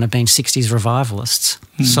everyone of being 60s revivalists.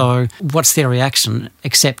 So what's their reaction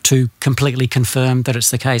except to completely confirm that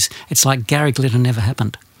it's the case? It's like Gary Glitter never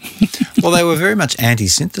happened. Well, they were very much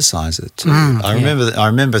anti-synthesizer too. I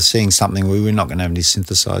remember seeing something where we were not going to have any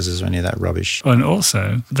synthesizers or any of that rubbish. And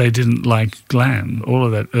also, they didn't like glam. All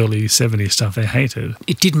of that early 70s stuff they hated.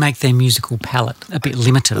 It did make their musical palette a bit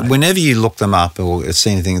limited. Whenever you look them up or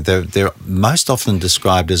see anything, they're most often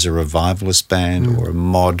described as a revivalist band or a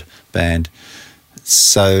mod band.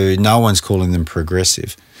 So no one's calling them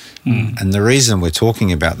progressive. And the reason we're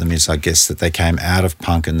talking about them is, I guess, that they came out of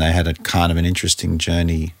punk and they had a kind of an interesting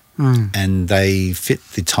journey and they fit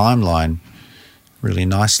the timeline really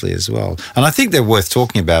nicely as well. And I think they're worth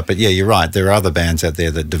talking about, but yeah, you're right. There are other bands out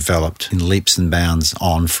there that developed in leaps and bounds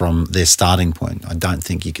on from their starting point. I don't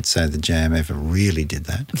think you could say the Jam ever really did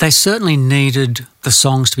that. They certainly needed the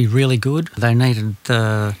songs to be really good. They needed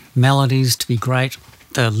the melodies to be great,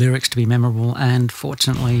 the lyrics to be memorable, and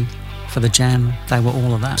fortunately for the Jam, they were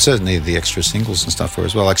all of that. Certainly the extra singles and stuff were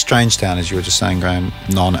as well. Like Strange Town, as you were just saying, Graham,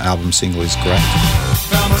 non-album single is great.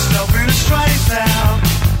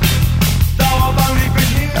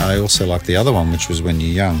 I also like the other one, which was When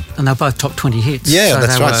You're Young. And they're both top 20 hits. Yeah, so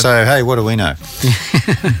that's right. So, hey, what do we know?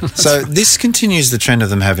 So this continues the trend of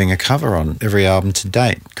them having a cover on every album to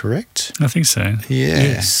date, correct? I think so. Yeah.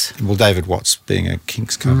 Yes. Well, David Watts being a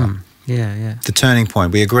Kinks cover. Yeah. The turning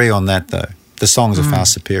point. We agree on that, though. The songs are far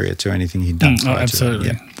superior to anything he'd done.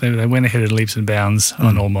 Absolutely. They went ahead in leaps and bounds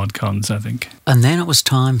on all mod cons, I think. And then it was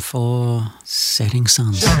time for Setting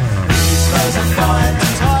Sun. These days are fine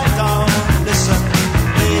and I don't listen.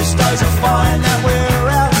 These days are fine and we're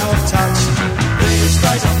out of touch. These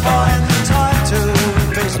days are fine and time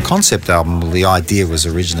to A concept album, well, the idea was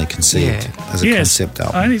originally conceived as a concept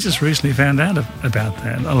album. I only just recently found out about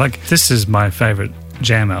that. Like, this is my favourite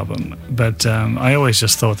Jam album, but I always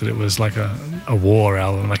just thought that it was like a war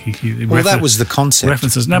album. Like that was the concept.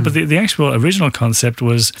 References. No, but the actual original concept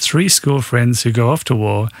was 3 school friends who go off to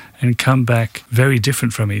war and come back very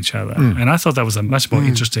different from each other. And I thought that was a much more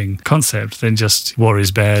interesting concept than just war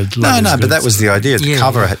is bad. But that was the idea. The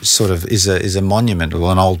cover sort of is a monument,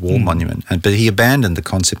 or an old war monument. But he abandoned the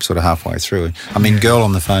concept sort of halfway through. I mean, Girl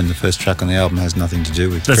on the Phone, the first track on the album, has nothing to do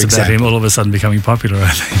with. That's about him all of a sudden becoming popular,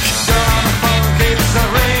 I think.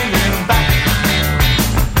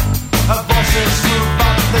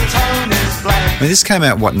 I mean, this came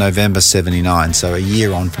out, November 79, so a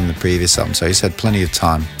year on from the previous album. So he's had plenty of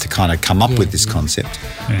time to kind of come up with this concept,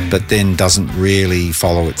 but then doesn't really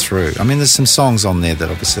follow it through. I mean, there's some songs on there that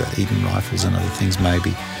obviously are Eton Rifles and other things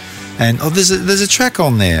maybe. And there's a track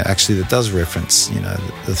on there actually that does reference,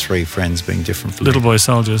 the 3 friends being different from Little Boy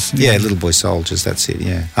Soldiers. Yeah, Little Boy Soldiers, that's it,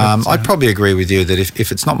 yeah. I'd probably agree with you that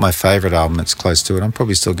if it's not my favourite album, it's close to it. I'm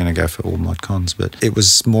probably still going to go for All Mod Cons, but it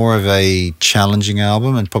was more of a challenging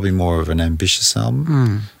album and probably more of an ambitious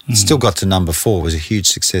album. It still got to number 4, was a huge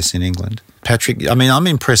success in England. Patrick, I mean, I'm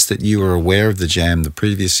impressed that you were aware of the Jam the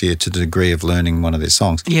previous year to the degree of learning one of their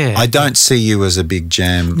songs. Yeah. I don't see you as a big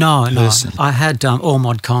Jam person. I had All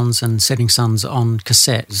Mod Cons and Setting Suns on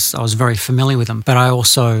cassettes. I was very familiar with them, but I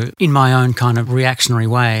also, in my own kind of reactionary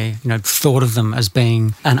way, thought of them as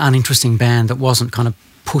being an uninteresting band that wasn't kind of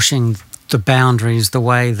pushing the boundaries the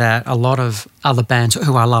way that a lot of other bands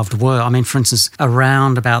who I loved were. I mean, for instance,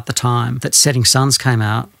 around about the time that Setting Suns came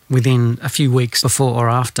out, within a few weeks before or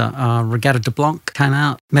after, Regatta de Blanc came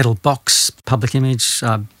out, Metal Box, Public Image,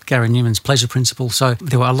 Gary Newman's Pleasure Principle. So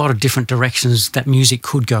there were a lot of different directions that music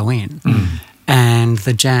could go in. And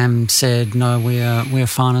the Jam said, no, we're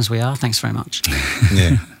fine as we are, thanks very much.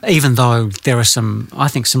 Yeah. Even though there are some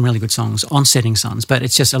really good songs on Setting Suns, but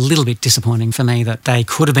it's just a little bit disappointing for me that they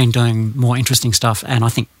could have been doing more interesting stuff, and I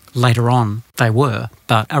think later on they were,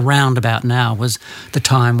 but around about now was the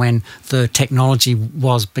time when the technology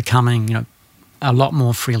was becoming, a lot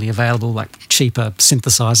more freely available, like cheaper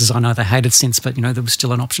synthesizers. I know they hated synths, but, there was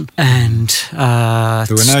still an option. And there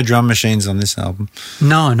were no drum machines on this album.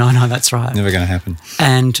 No, that's right. Never going to happen.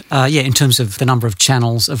 And, in terms of the number of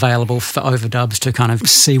channels available for overdubs to kind of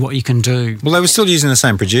see what you can do. Well, they were still using the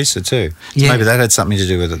same producer too. Yeah. Maybe that had something to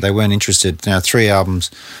do with it. They weren't interested. 4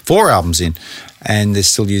 albums in, and they're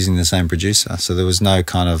still using the same producer. So there was no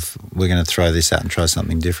kind of, we're going to throw this out and try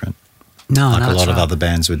something different. No, like a lot of other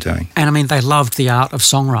bands were doing. And I mean, they loved the art of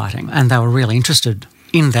songwriting and they were really interested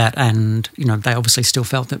in that, and, they obviously still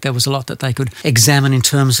felt that there was a lot that they could examine in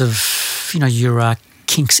terms of, your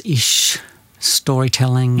Kinks-ish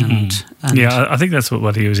storytelling and yeah, I think that's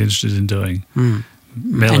what he was interested in doing.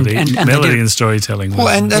 Melody and storytelling. Well,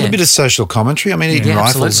 and a bit of social commentary. I mean, Eton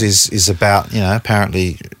Rifles is about,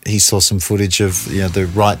 apparently he saw some footage of, the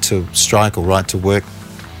right to strike or right to work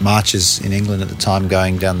marches in England at the time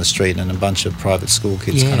going down the street, and a bunch of private school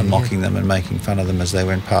kids kind of mocking them and making fun of them as they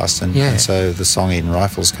went past. And so the song Eton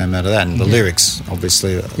Rifles came out of that. And the lyrics,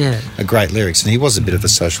 obviously, are great lyrics. And he was a bit of a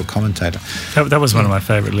social commentator. That was one of my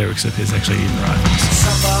favourite lyrics of his, actually, Eton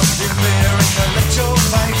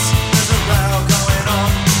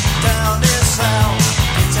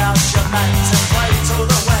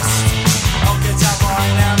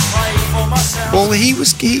Well,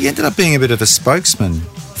 he ended up being a bit of a spokesman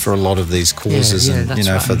for a lot of these causes, and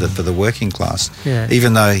for the working class. Yeah.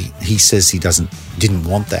 Even though he says he didn't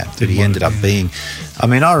want that, but he ended up being. I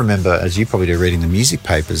mean, I remember, as you probably do, reading the music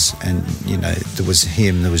papers, and there was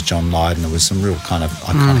him, there was John Lydon, there was some real kind of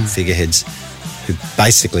iconic figureheads who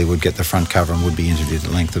basically would get the front cover and would be interviewed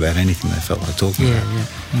at length about anything they felt like talking about.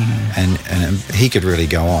 And he could really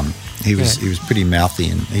go on. He was pretty mouthy,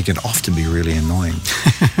 and he could often be really annoying.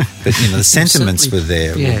 But the sentiments were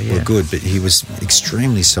good, but he was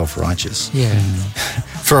extremely self-righteous.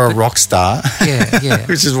 For a rock star,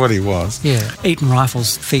 which is what he was. Eton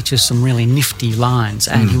Rifles features some really nifty lines,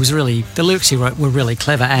 and the lyrics he wrote were really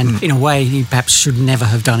clever, and in a way he perhaps should never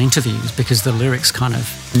have done interviews, because the lyrics kind of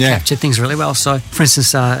captured things really well. So, for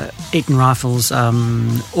instance, Eton Rifles,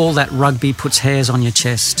 all that rugby puts hairs on your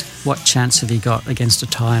chest. What chance have you got against a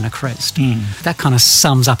tie and a crest? That kind of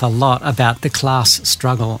sums up a lot about the class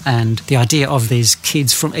struggle and the idea of these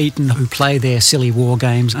kids from Eton who play their silly war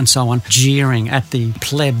games and so on, jeering at the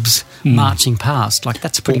plebs marching past. Like,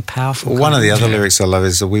 that's pretty powerful. One of the other lyrics I love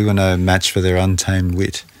is that we were no match for their untamed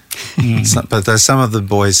wit. But some of the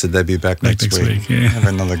boys said they'd be back next week. Have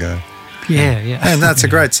another go. And that's a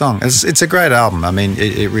great song. It's a great album. I mean,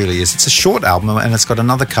 it really is. It's a short album, and it's got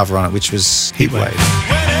another cover on it, which was Heatwave.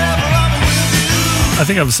 I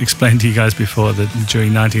think I've explained to you guys before that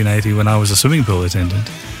during 1980, when I was a swimming pool attendant,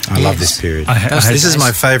 I love this period. This is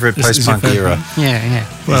my favourite This is your post-punk era. Yeah.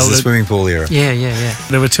 Well, the swimming pool era. Yeah.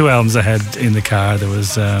 There were two albums I had in the car. There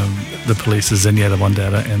was The Police's Zenyatta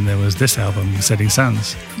Mondatta, and there was this album, Setting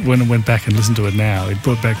Suns. When I went back and listened to it now, it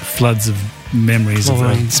brought back floods of memories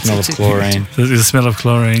Chlorine. of Smell of chlorine. the smell of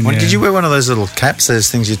chlorine. Well, yeah. Did you wear one of those little caps,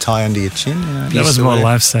 those things you tie under your chin? You know, That was more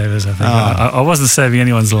lifesavers, I think. I wasn't saving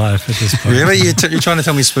anyone's life at this point. Really? You're trying to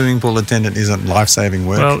tell me swimming pool attendant isn't life-saving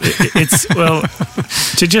work? Well,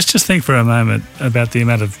 to just think for a moment about the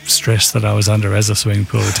amount of stress that I was under as a swimming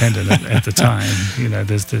pool attendant at the time. You know,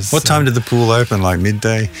 there's. What time did the pool open? Like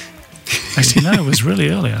midday? Actually, no, it was really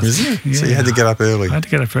early. Was it? Yeah. So you had to get up early. I had to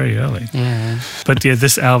get up very early. Yeah. But yeah,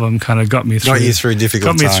 this album kind of got me through. Got you through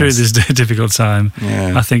difficult Got me times. through this difficult time.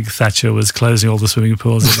 Yeah. I think Thatcher was closing all the swimming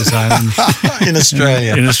pools at the time In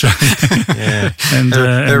Australia. in Australia. Yeah. And,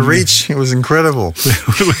 Their and reach, it was incredible.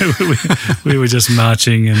 we were just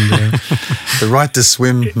marching and The right to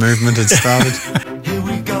swim movement had started. Here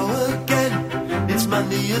we go again. It's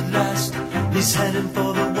Monday at last. He's heading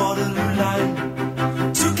for the Waterloo line.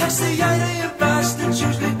 To catch the 8 a.m. fast, it's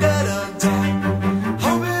usually dead on time.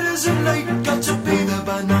 Hope it isn't late, got to be there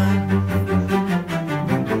by 9.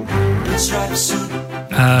 It's right soon.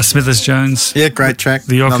 Smithers Jones. Yeah, great track.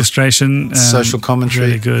 The orchestration. Social commentary.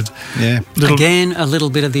 Really good. Yeah. Again, a little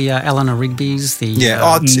bit of the Eleanor Rigby's.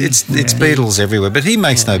 It's Beatles everywhere, but he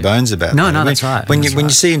makes no bones about No, that. no, that's right. When That's you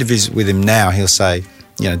right. see interviews with him now, he'll say,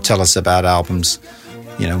 tell us about albums,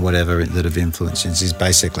 whatever that have influenced him. He's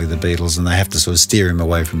basically the Beatles, and they have to sort of steer him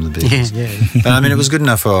away from the Beatles. Yeah. But I mean, it was good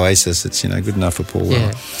enough for Oasis. It's good enough for Paul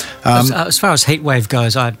Weller. Yeah. As far as Heatwave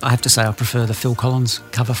goes, I have to say I prefer the Phil Collins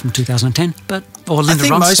cover from 2010. Or I Linda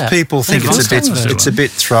think most Ronstadt. people think it's a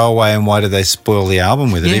bit throwaway, and why do they spoil the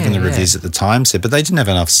album with it? Yeah, Even the yeah. reviews at the time said, but they didn't have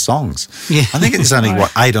enough songs. Yeah. I think it's only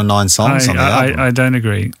 8 or 9 songs on the album. I don't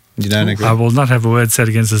agree. You don't agree? I will not have a word said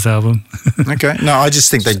against this album. Okay. No, I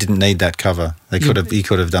just think they didn't need that cover. He could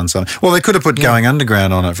have done something. Well, they could have put Going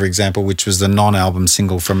Underground on it, for example, which was the non-album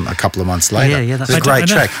single from a couple of months later. Yeah, that's it's a right. great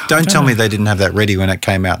track. Don't tell me they didn't have that ready when it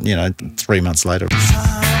came out, 3 months later.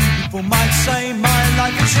 Some people might say my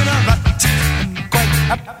life is in a rut. I'm quite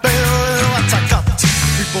happy with what I got.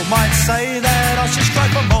 People might say that I should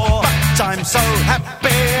strive for more, but I'm so happy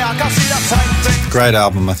I can't see the point. Great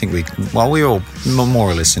album. I think we all more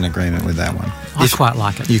or less in agreement with that one. I quite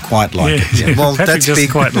like it. You quite like it. Yeah. Well, Patrick that's just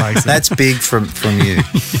big. quite likes it. That's big from you.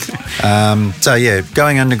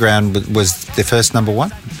 Going Underground was their first number one,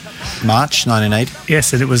 March 1980.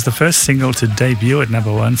 Yes, and it was the first single to debut at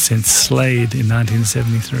number one since Slade in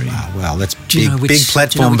 1973. Oh, well, that's Do you know big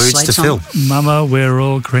platform which boots to Slade fill. song? Mama, we're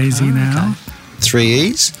all crazy now. 3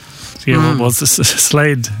 E's? Yeah, well,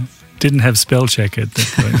 Slade didn't have spell check at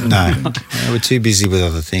that point. No, they were too busy with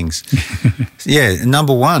other things. Yeah,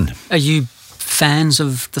 number one. Are you fans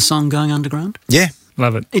of the song Going Underground? Yeah.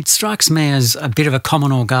 Love it. It strikes me as a bit of a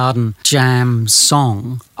Commodore Garden jam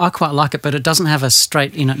song. I quite like it, but it doesn't have a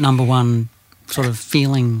straight in at number one sort of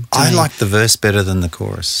feeling to I me. like the verse better than the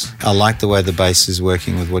chorus. I like the way the bass is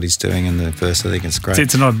working with what he's doing in the verse. I think it's great.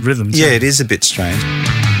 It's an odd rhythm. Yeah, it is a bit strange.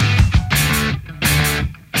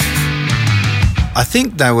 I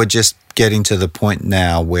think they were just getting to the point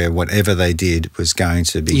now where whatever they did was going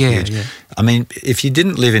to be huge. Yeah. I mean, if you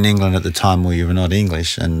didn't live in England at the time, well, you were not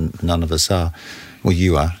English, and none of us are. Well,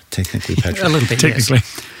 you are, technically, Patrick. A little bit, Technically.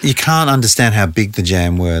 yes. You can't understand how big the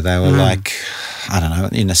Jam were. They were like, I don't know,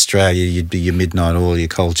 in Australia, you'd be your Midnight Oil, your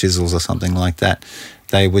Cold Chisels or something like that.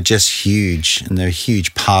 They were just huge, and they're a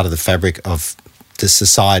huge part of the fabric of the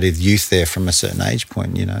society of youth there from a certain age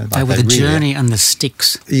point, Like They were the really Journey and the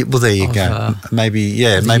Styx. Yeah, well, there you of, go. Maybe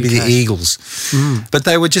the the UK. Eagles. But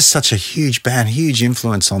they were just such a huge band, huge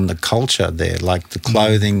influence on the culture there, like the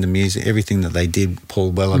clothing, the music, everything that they did,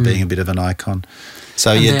 Paul Weller being a bit of an icon.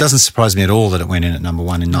 So, And it they're- doesn't surprise me at all that it went in at number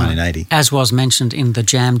one in 1980. As was mentioned in the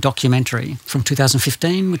Jam documentary from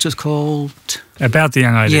 2015, which was called About the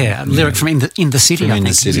Young Idea. Lyric from In the City, From I In the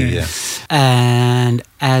think. City, yeah. And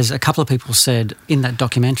as a couple of people said in that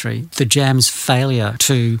documentary, the Jam's failure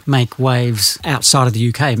to make waves outside of the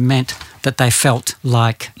UK meant that they felt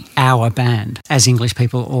like our band as English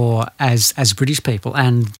people or as British people.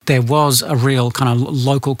 And there was a real kind of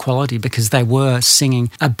local quality because they were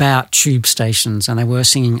singing about tube stations and they were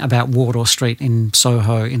singing about Wardour Street in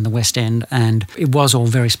Soho in the West End. And it was all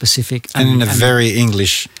very specific. And in a very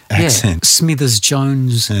English accent. Smithers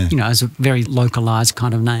Jones, as a very localised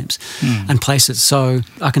kind of names and places. So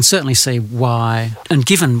I can certainly see why. And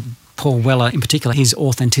given Paul Weller in particular, his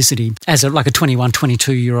authenticity as like a 21,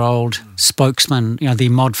 22-year-old spokesman, the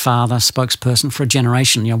mod father spokesperson for a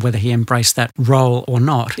generation, whether he embraced that role or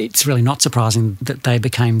not. It's really not surprising that they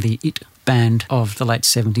became the it band of the late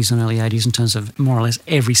 70s and early 80s in terms of more or less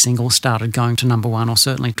every single started going to number 1 or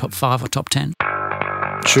certainly top 5 or top 10.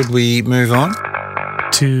 Should we move on?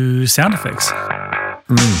 To sound effects.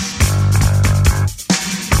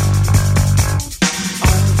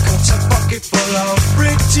 Full of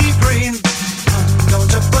pretty green. I'm going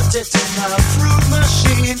to put it in a fruit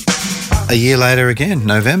machine. A year later again,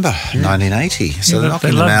 November 1980. So they're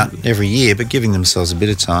knocking them out every year, but giving themselves a bit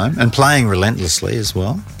of time and playing relentlessly as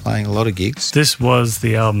well, playing a lot of gigs. This was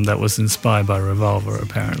the album that was inspired by Revolver,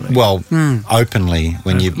 apparently. Well, openly,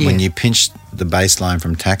 when you pinched the bass line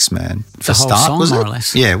from Taxman, the whole start, song, was more it? or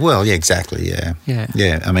less. Yeah, well, yeah, exactly, yeah.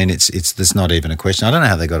 Yeah. I mean, it's there's not even a question. I don't know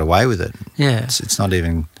how they got away with it. Yeah. It's not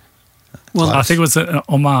even. Well, close. I think it was an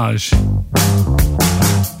homage.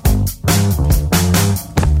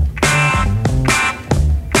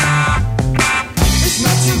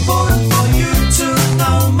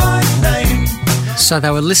 So they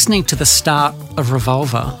were listening to the start of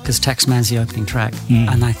Revolver, because Taxman's the opening track,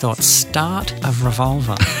 and they thought, start of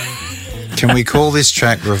Revolver. Can we call this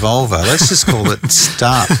track Revolver? Let's just call it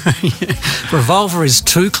Start. Revolver is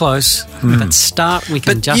too close, but Start we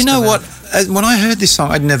can just. You know about. what? When I heard this song,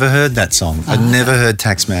 I'd never heard that song. I'd never heard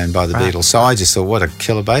Taxman by the Beatles. So I just thought, what a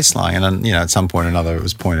killer bass line. And then, at some point or another, it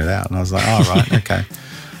was pointed out. And I was like, oh, right, okay.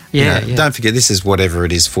 Yeah. Don't forget, this is whatever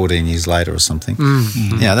it is, 14 years later or something.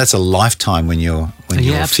 Yeah, that's a lifetime when you're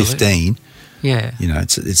absolutely. 15. Yeah.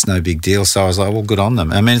 It's no big deal. So I was like, well, good on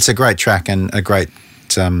them. I mean, it's a great track and a great...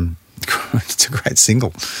 it's a great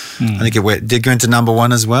single. I think it did go into number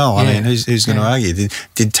 1 as well. I mean, who's going to argue?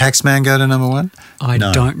 Did Taxman go to number 1? I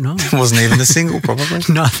don't know. It wasn't even a single, probably.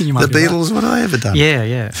 No, I think you might The be Beatles, right. what have they ever done?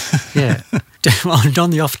 Yeah.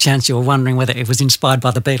 On the off chance you were wondering whether it was inspired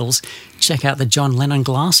by the Beatles, check out the John Lennon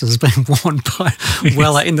glasses being worn by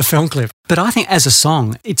Weller in the film clip. But I think as a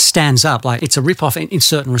song, it stands up. Like, it's a rip-off in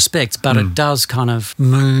certain respects, but it does kind of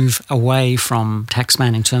move away from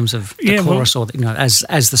Taxman in terms of the chorus or,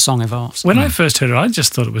 as the song evolves. When I first heard it, I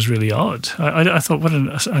just thought it was really odd. I thought, what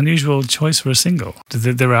an unusual choice for a single.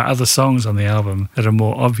 There are other songs on the album that are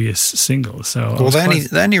more obvious singles. So Well,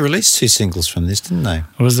 they only released 2 singles from this, didn't they?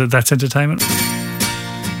 Was it That's Entertainment?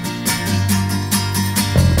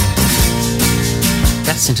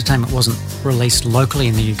 That's Entertainment wasn't released locally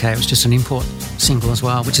in the UK. It was just an import single as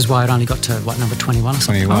well, which is why it only got to, number 21 or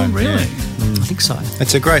something. 21. Oh, really? Yeah. I think so.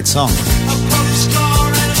 It's a great song.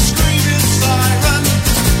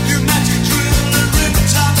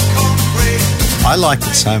 I liked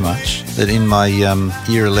it so much that in my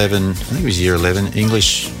year 11, I think it was year 11,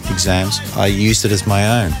 English exams, I used it as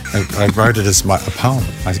my own. I wrote it as a poem.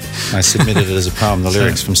 I submitted it as a poem, the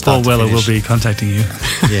lyrics from start Paul to Weller finish. will be contacting you.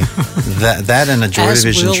 Yeah, that and a Joy As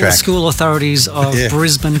Division will track. the school authorities of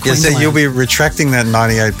Brisbane, Yeah, Queensland. so you'll be retracting that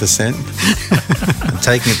 98% and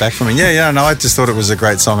taking it back from me. No, I just thought it was a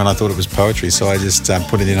great song and I thought it was poetry, so I just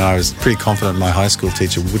put it in. I was pretty confident my high school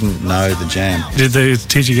teacher wouldn't know the jam. Did the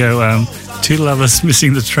teacher go, 2 lovers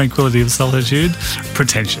missing the tranquility of solitude?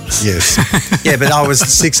 Pretentious. Yes. Yeah, but I was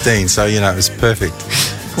 16, so, it was perfect.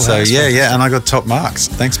 Wow, So, that's and I got top marks.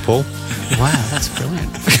 Thanks, Paul. Wow, that's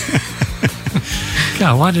brilliant.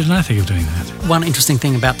 God, why didn't I think of doing that? One interesting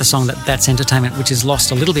thing about the song That's Entertainment, which is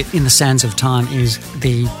lost a little bit in the sands of time, is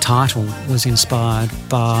the title was inspired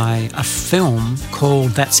by a film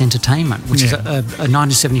called That's Entertainment, which is a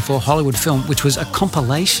 1974 Hollywood film, which was a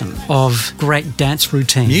compilation of great dance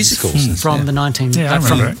routines. Musicals. From the 19... Yeah, I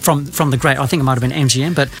remember it. from the great... I think it might have been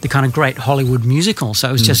MGM, but the kind of great Hollywood musical. So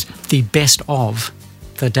it was just the best of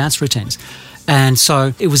the dance routines. And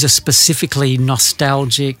so it was a specifically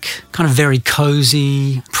nostalgic, kind of very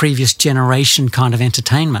cozy, previous generation kind of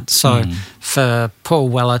entertainment. So for Paul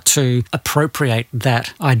Weller to appropriate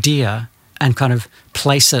that idea and kind of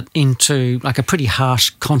place it into like a pretty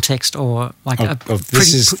harsh context or like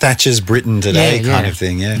This is Thatcher's Britain today kind of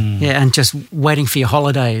thing, yeah. Yeah, and just waiting for your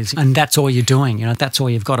holidays, and that's all you're doing. That's all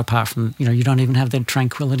you've got apart from, you don't even have the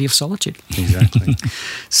tranquility of solitude. Exactly.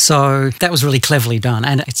 So that was really cleverly done,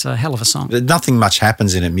 and it's a hell of a song. Nothing much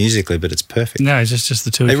happens in it musically, but it's perfect. No, it's just the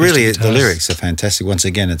two. It really is. acoustic The guitars. lyrics are fantastic. Once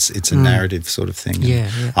again, it's a narrative sort of thing. Yeah.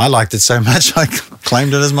 I liked it so much I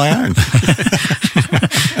claimed it as my own.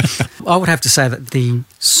 I would have to say that the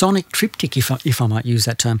sonic triptych, if I might use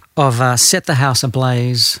that term, of Set the House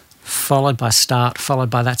Ablaze, followed by Start, followed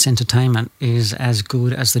by That's Entertainment, is as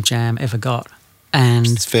good as the Jam ever got. and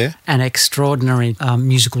It's fair. an extraordinary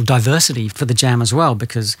musical diversity for the Jam as well,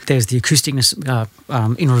 because there's the acousticness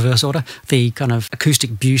in reverse order, the kind of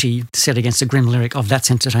acoustic beauty set against the grim lyric of That's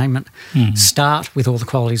Entertainment. Start with all the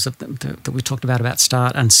qualities that we talked about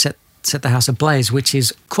Start, and set the house ablaze, which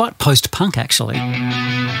is quite post-punk actually.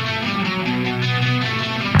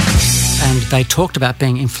 And they talked about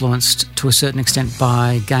being influenced to a certain extent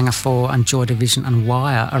by Gang of Four and Joy Division and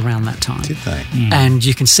Wire around that time. Did they? And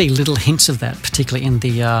you can see little hints of that, particularly in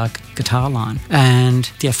the guitar line. And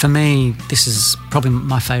yeah, for me, this is probably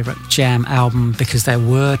my favourite Jam album, because they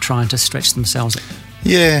were trying to stretch themselves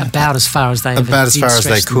Yeah. about as far as they could.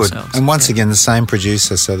 themselves. And once Yeah. again, the same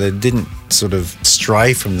producer, so they didn't sort of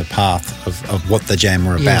stray from the path of what the Jam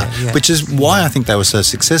were about, Yeah. which is why I think they were so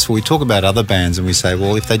successful. We talk about other bands and we say,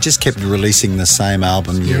 well, if they just kept releasing the same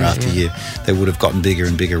album year after year, they would have gotten bigger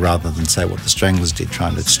and bigger, rather than, say, what the Stranglers did,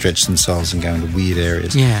 trying to stretch themselves and go into weird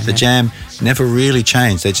areas. The Jam never really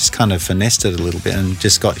changed. They just kind of finessed it a little bit and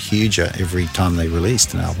just got huger every time they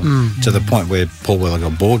released an album, to the point where Paul Weller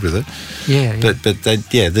got bored with it.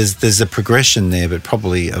 There's a progression there, but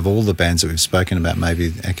probably of all the bands that we've spoken about,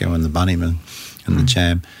 maybe Echo and the Bunnymen and the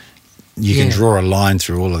Jam, you can draw a line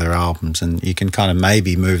through all of their albums, and you can kind of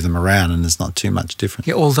maybe move them around, and there's not too much different.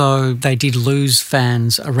 Yeah, although they did lose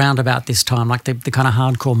fans around about this time, like the kind of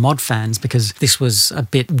hardcore mod fans, because this was a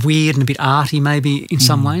bit weird and a bit arty maybe in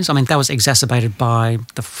some ways. I mean, that was exacerbated by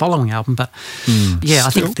the following album, but I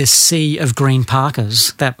think the Sea of Green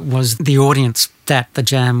Parkers, that was the audience that the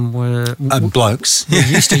Jam were Blokes.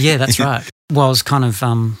 used to. Yeah, that's right. Was kind of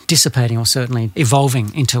dissipating, or certainly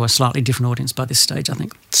evolving into a slightly different audience by this stage, I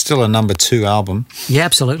think. Still a number 2 album. Yeah,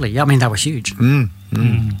 absolutely. Yeah, I mean, they were huge.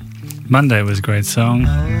 Monday was a great song.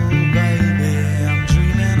 Oh, baby, I'm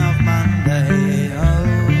dreaming of Monday.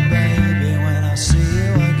 Oh, baby, when I see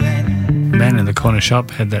you again. Man in the Corner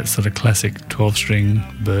Shop had that sort of classic 12-string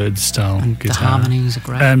Bird-style And guitar. the harmonies are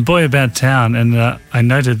great. And Boy About Town, and I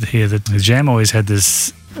noted here that the Jam always had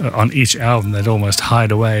this, on each album, they'd almost hide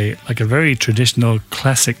away like a very traditional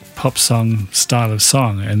classic pop song style of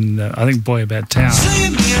song. And I think Boy About Town See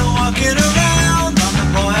me walking around, I'm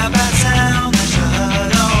the boy about town that you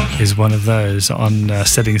heard of. is one of those. On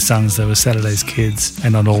Setting Suns, there was Saturday's Kids,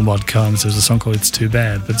 and on All Mod Cones, there was a song called It's Too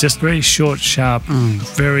Bad. But just very short, sharp,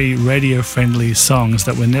 very radio-friendly songs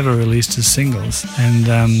that were never released as singles. And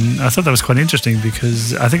I thought that was quite interesting,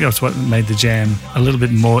 because I think that's what made the Jam a little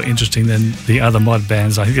bit more interesting than the other mod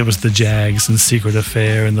bands. I think it was the Jags and Secret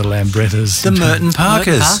Affair and the Lambrettas. The Merton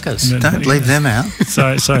Parkers. Parkers. Don't leave them out.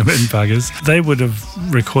 Sorry, Merton Parkers. They would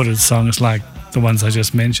have recorded songs like the ones I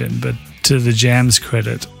just mentioned, but to the Jam's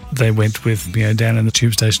credit, they went with, Down in the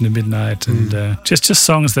Tube Station at Midnight, and just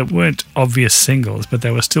songs that weren't obvious singles, but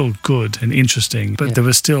they were still good and interesting, but there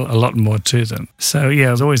was still a lot more to them. So, yeah,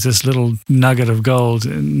 there's always this little nugget of gold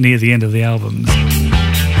near the end of the albums.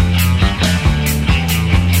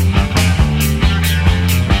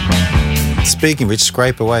 Speaking of which,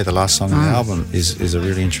 Scrape Away, the last song on the album, is a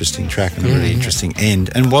really interesting track and a really interesting end,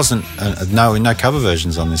 and wasn't no cover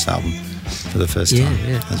versions on this album for the first time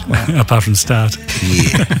as well. Apart from Start.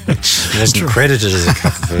 Yeah, it wasn't credited as a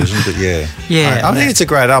cover version, but Yeah, I think it's a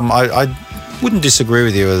great album. I wouldn't disagree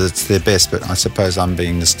with you that it's their best, but I suppose I'm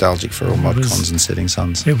being nostalgic for all Mod Cons and Setting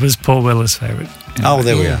Suns. It was Paul Weller's favourite. Oh,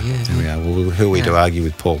 there we Yeah, are. yeah, There we are. Well, who are we to argue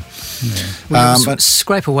with Paul? Well,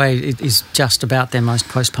 Scrape Away is just about their most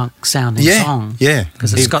post-punk sounding song. Yeah.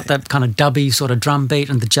 Because it's got that kind of dubby sort of drum beat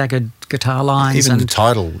and the jagged guitar lines. Even and the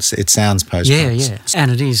title, it sounds post-punk. Yeah.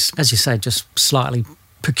 And it is, as you say, just slightly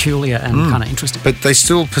peculiar and kind of interesting. But they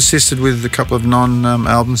still persisted with a couple of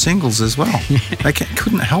non-album singles as well. They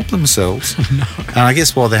couldn't help themselves. No. And I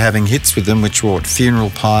guess while they're having hits with them, which were Funeral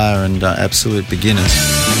Pyre and Absolute Beginners.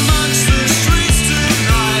 Amongst the streets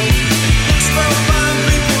tonight, spellbound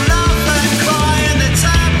people laugh and cry in the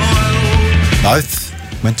turmoil.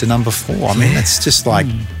 Both went to number 4. I mean, it's just like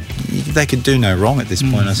they could do no wrong at this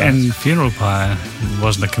point. I suppose. And Funeral Pyre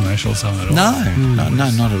wasn't a commercial song at all. No,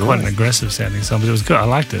 not at all. Quite an aggressive sounding song, but it was good. I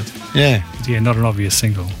liked it. Yeah. But yeah, not an obvious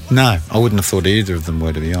single. No, I wouldn't have thought either of them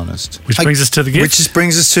were, to be honest. Which brings us to The Gift. Which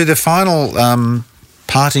brings us to the final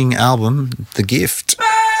parting album, The Gift.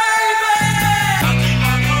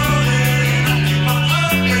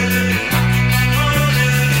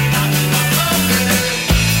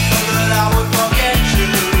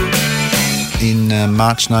 In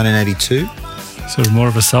March 1982. Sort of more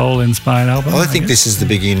of a soul-inspired album. Well, I think this is the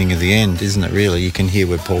beginning of the end, isn't it, really? You can hear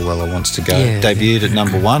where Paul Weller wants to go. Debuted at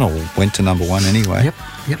number 1, or went to number 1 anyway.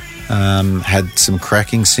 Yep. Had some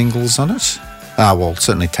cracking singles on it. Well,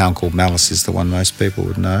 certainly Town Called Malice is the one most people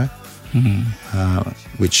would know.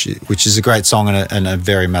 which is a great song and a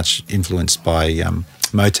very much influenced by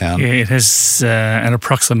Motown. Yeah, it has an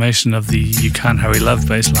approximation of the You Can't Hurry Love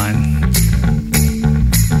bass line.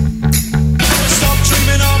 Stop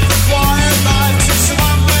dreaming of the quiet life,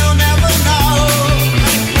 someone will never know.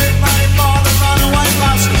 Make money for the runaway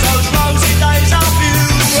bus, those rosy days are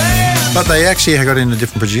few. But they actually got in a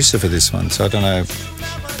different producer for this one, so I don't know,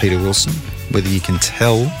 Peter Wilson, whether you can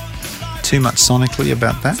tell too much sonically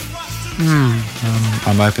about that.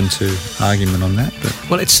 I'm open to argument on that. But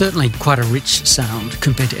Well, it's certainly quite a rich sound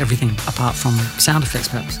compared to everything apart from sound effects,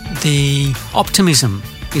 perhaps. The optimism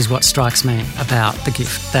is what strikes me about The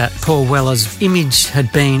Gift, that Paul Weller's image had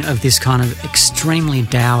been of this kind of extremely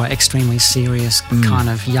dour, extremely serious kind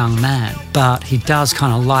of young man. But he does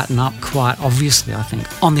kind of lighten up quite obviously, I think,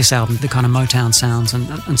 on this album, the kind of Motown sounds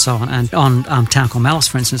and so on. And on Town Called Malice,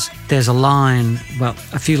 for instance, there's a line, well,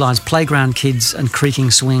 a few lines, playground kids and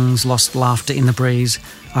creaking swings, lost laughter in the breeze.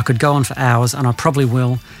 I could go on for hours, and I probably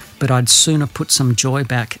will, but I'd sooner put some joy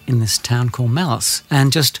back in this town called Malice.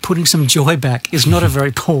 And just putting some joy back is not a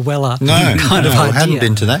very Paul Weller kind of idea. I hadn't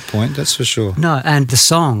been to that point, that's for sure. No, and the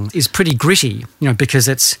song is pretty gritty, because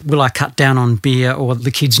it's, will I cut down on beer or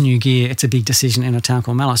the kids' new gear? It's a big decision in a town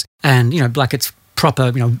called Malice. And, like it's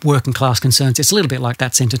proper, working class concerns. It's a little bit like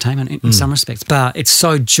That's Entertainment in some respects, but it's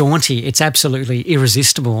so jaunty. It's absolutely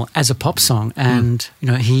irresistible as a pop song. And,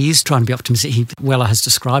 he is trying to be optimistic. Weller has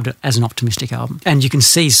described it as an optimistic album. And you can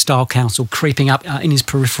see Style Council creeping up in his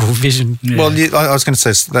peripheral vision. Yeah. Well, I was going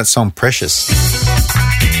to say that song Precious.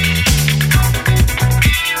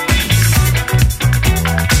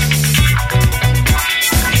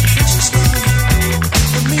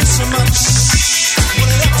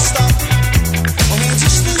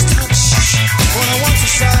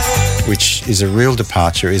 Which is a real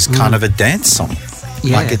departure, is kind of a dance song.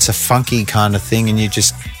 Yeah. Like it's a funky kind of thing, and you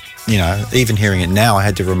just, even hearing it now, I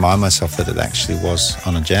had to remind myself that it actually was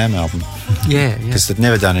on a Jam album. Yeah. Because they'd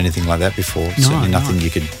never done anything like that before. No, Certainly no. nothing you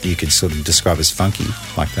could sort of describe as funky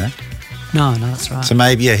like that. No, that's right. So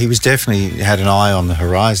maybe, he was definitely had an eye on the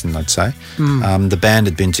horizon, I'd say. The band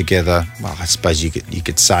had been together, well, I suppose you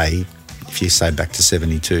could say, if you say back to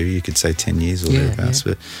 72, you could say 10 years or thereabouts.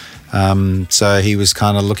 Yeah. But so he was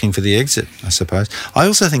kind of looking for the exit, I suppose. I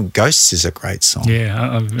also think Ghosts is a great song.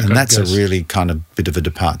 Yeah. And that's a really kind of bit of a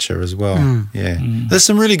departure as well. Yeah. There's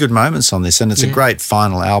some really good moments on this, and it's a great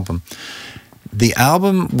final album. The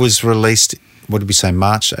album was released, what did we say,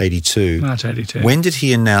 March 82. March 82. When did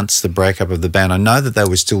he announce the breakup of the band? I know that they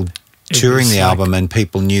were still touring the album and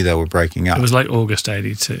people knew they were breaking up. It was like August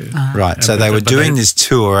 82. Right, so they were doing this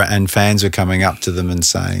tour and fans were coming up to them and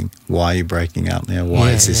saying, why are you breaking up now?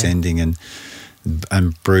 Why is this ending? And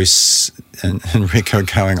Bruce and Rick are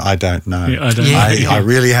going, I don't know. Yeah, I don't know. I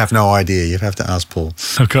really have no idea. You'd have to ask Paul.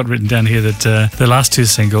 I've got written down here that the last two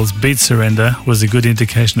singles, Beat Surrender, was a good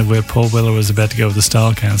indication of where Paul Weller was about to go with the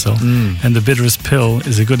Style Council, and The Bitterest Pill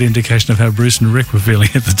is a good indication of how Bruce and Rick were feeling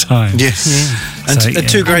at the time. Yes. Yeah. And So,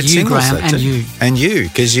 two great And you, singles. Graham, though, and too. you. And you,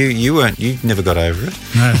 because you never got over it.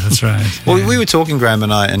 No, that's right. Well, Yeah. we were talking, Graham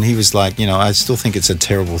and I, and he was like, I still think it's a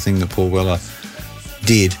terrible thing that Paul Weller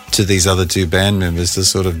did to these other two band members to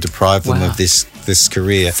sort of deprive them of this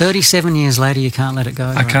career. 37 years later, you can't let it go.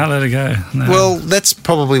 I can't let it go. No. Well, that's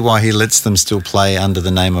probably why he lets them still play under the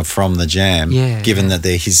name of From the Jam, given that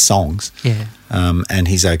they're his songs. Yeah. And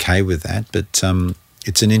he's okay with that. But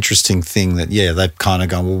it's an interesting thing that, they've kind of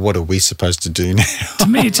gone, well, what are we supposed to do now? To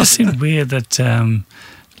me, it just seemed weird that,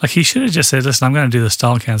 he should have just said, listen, I'm going to do the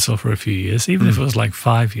Style Council for a few years, even if it was like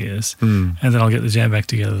 5 years, and then I'll get the Jam back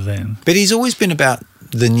together then. But he's always been about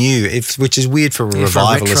the new, which is weird for a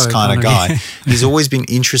revivalist retro kind of kind of, guy. He's always been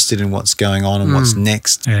interested in what's going on and what's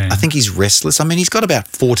next. Yeah. I think he's restless. I mean, he's got about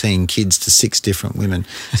 14 kids to 6 different women.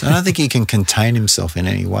 So I don't think he can contain himself in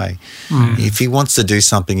any way. If he wants to do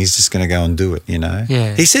something, he's just going to go and do it,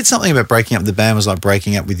 Yeah. He said something about breaking up the band was like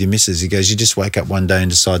breaking up with your missus. He goes, you just wake up one day and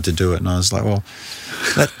decide to do it. And I was like, well,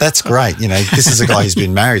 that's great. This is a guy who's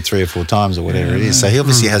been married 3 or 4 times or whatever it is. So he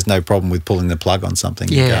obviously has no problem with pulling the plug on something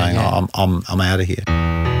and going, I'm out of here.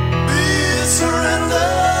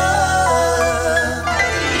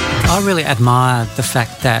 I really admire the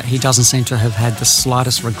fact that he doesn't seem to have had the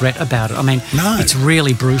slightest regret about it. I mean, It's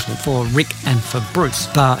really brutal for Rick and for Bruce,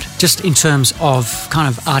 but just in terms of kind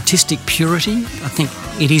of artistic purity, I think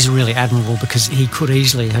it is really admirable because he could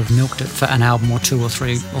easily have milked it for an album or 2 or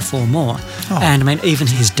 3 or 4 more. And I mean, even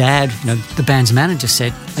his dad, the band's manager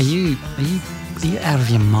said, Are you out of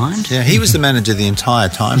your mind? Yeah, he was the manager the entire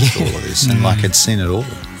time for all of this and had seen it all.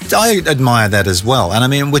 I admire that as well. And I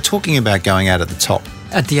mean, we're talking about going out at the top.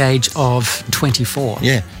 At the age of 24.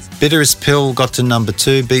 Yeah. Bitterest Pill got to number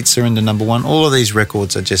 2, Beats are into number 1. All of these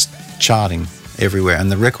records are just charting everywhere,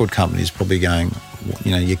 and the record company is probably going,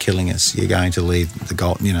 you know, you're killing us. You're going to leave the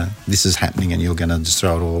gold, you know, this is happening and you're going to just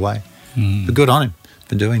throw it all away. But good on him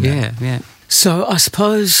for doing that. Yeah. So I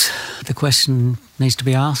suppose the question needs to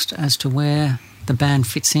be asked as to where the band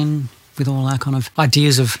fits in with all our kind of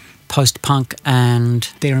ideas of post-punk and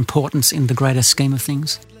their importance in the greater scheme of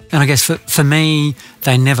things. And I guess for me,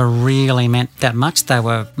 they never really meant that much. They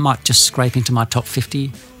might just scrape into my top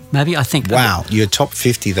 50, maybe. I think. Wow, your top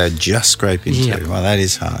 50 they just scrape into. Yeah. Well, that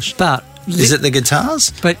is harsh. But is it the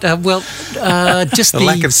guitars? But just the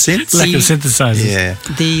lack of synths, lack of synthesizers. Yeah,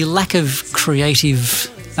 the lack of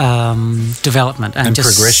creative development and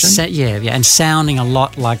just progression. And sounding a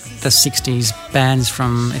lot like the 60s bands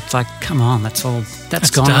from. It's like, come on, that's gone. Done. It's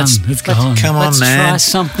gone. Come on, let's man. try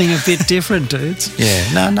something a bit different, dudes.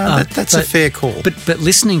 Yeah, no, that's a fair call. But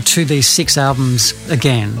listening to these 6 albums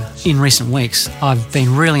again in recent weeks, I've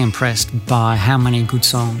been really impressed by how many good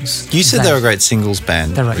songs. You said they were a great singles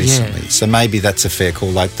band recently, yeah. so maybe that's a fair call.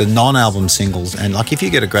 Like the non-album singles, and like if you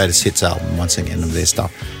get a greatest hits album, once again, of their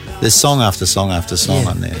stuff, there's song after song after song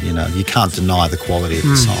on there. You know, you can't deny the quality of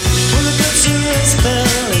the song. When the bitterness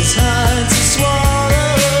pill is hard to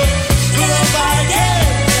swallow, pull up my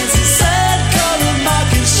head as a sad color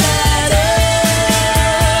marking shadow.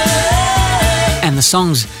 And the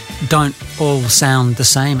songs don't all sound the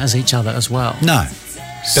same as each other as well. No. But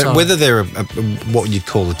So- whether they're what you'd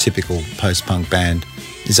call a typical post-punk band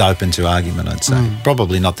is open to argument, I'd say.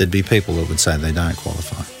 Probably not. There'd be people that would say they don't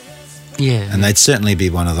qualify. Yeah. And they'd certainly be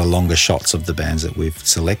one of the longer shots of the bands that we've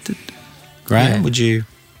selected. Graham, Yeah.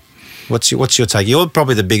 what's your take? You're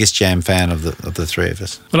probably the biggest Jam fan of the three of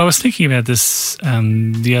us. Well, I was thinking about this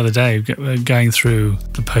the other day, going through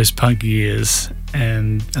the post-punk years,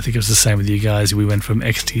 and I think it was the same with you guys. We went from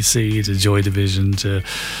XTC to Joy Division to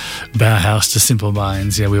Bauhaus to Simple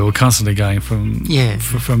Minds. Yeah, we were constantly going from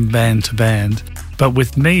band to band. But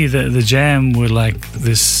with me, the Jam were like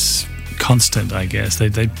this constant, I guess.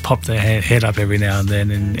 They pop their head up every now and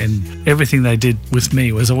then, and everything they did with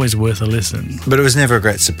me was always worth a listen. But it was never a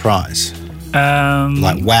great surprise.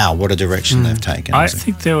 Like, wow, what a direction they've taken. I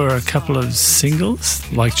think there were a couple of singles,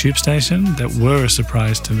 like Tube Station, that were a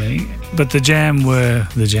surprise to me. But the Jam were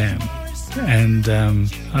the Jam. And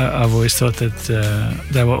I've always thought that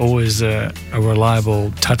they were always a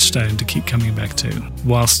reliable touchstone to keep coming back to.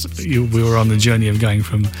 Whilst we were on the journey of going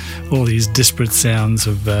from all these disparate sounds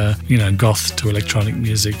of, goth to electronic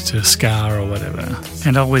music to ska or whatever.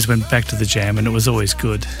 And I always went back to the Jam, and it was always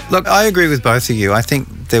good. Look, I agree with both of you. I think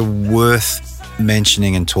they're worth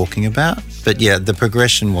mentioning and talking about. But yeah, the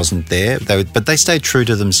progression wasn't there. But they stayed true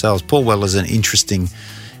to themselves. Paul Weller's an interesting,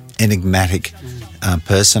 enigmatic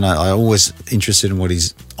person. I always interested in what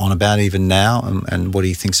he's on about even now and what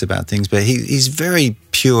he thinks about things. But he's very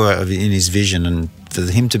pure in his vision, and for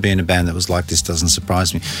him to be in a band that was like this doesn't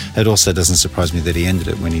surprise me. It also doesn't surprise me that he ended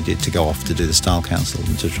it when he did, to go off to do the Style Council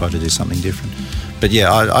and to try to do something different. But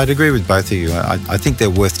yeah, I'd agree with both of you. I think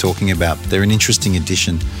they're worth talking about. They're an interesting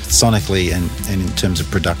addition sonically and in terms of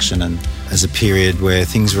production, and as a period where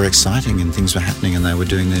things were exciting and things were happening and they were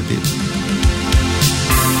doing their bit.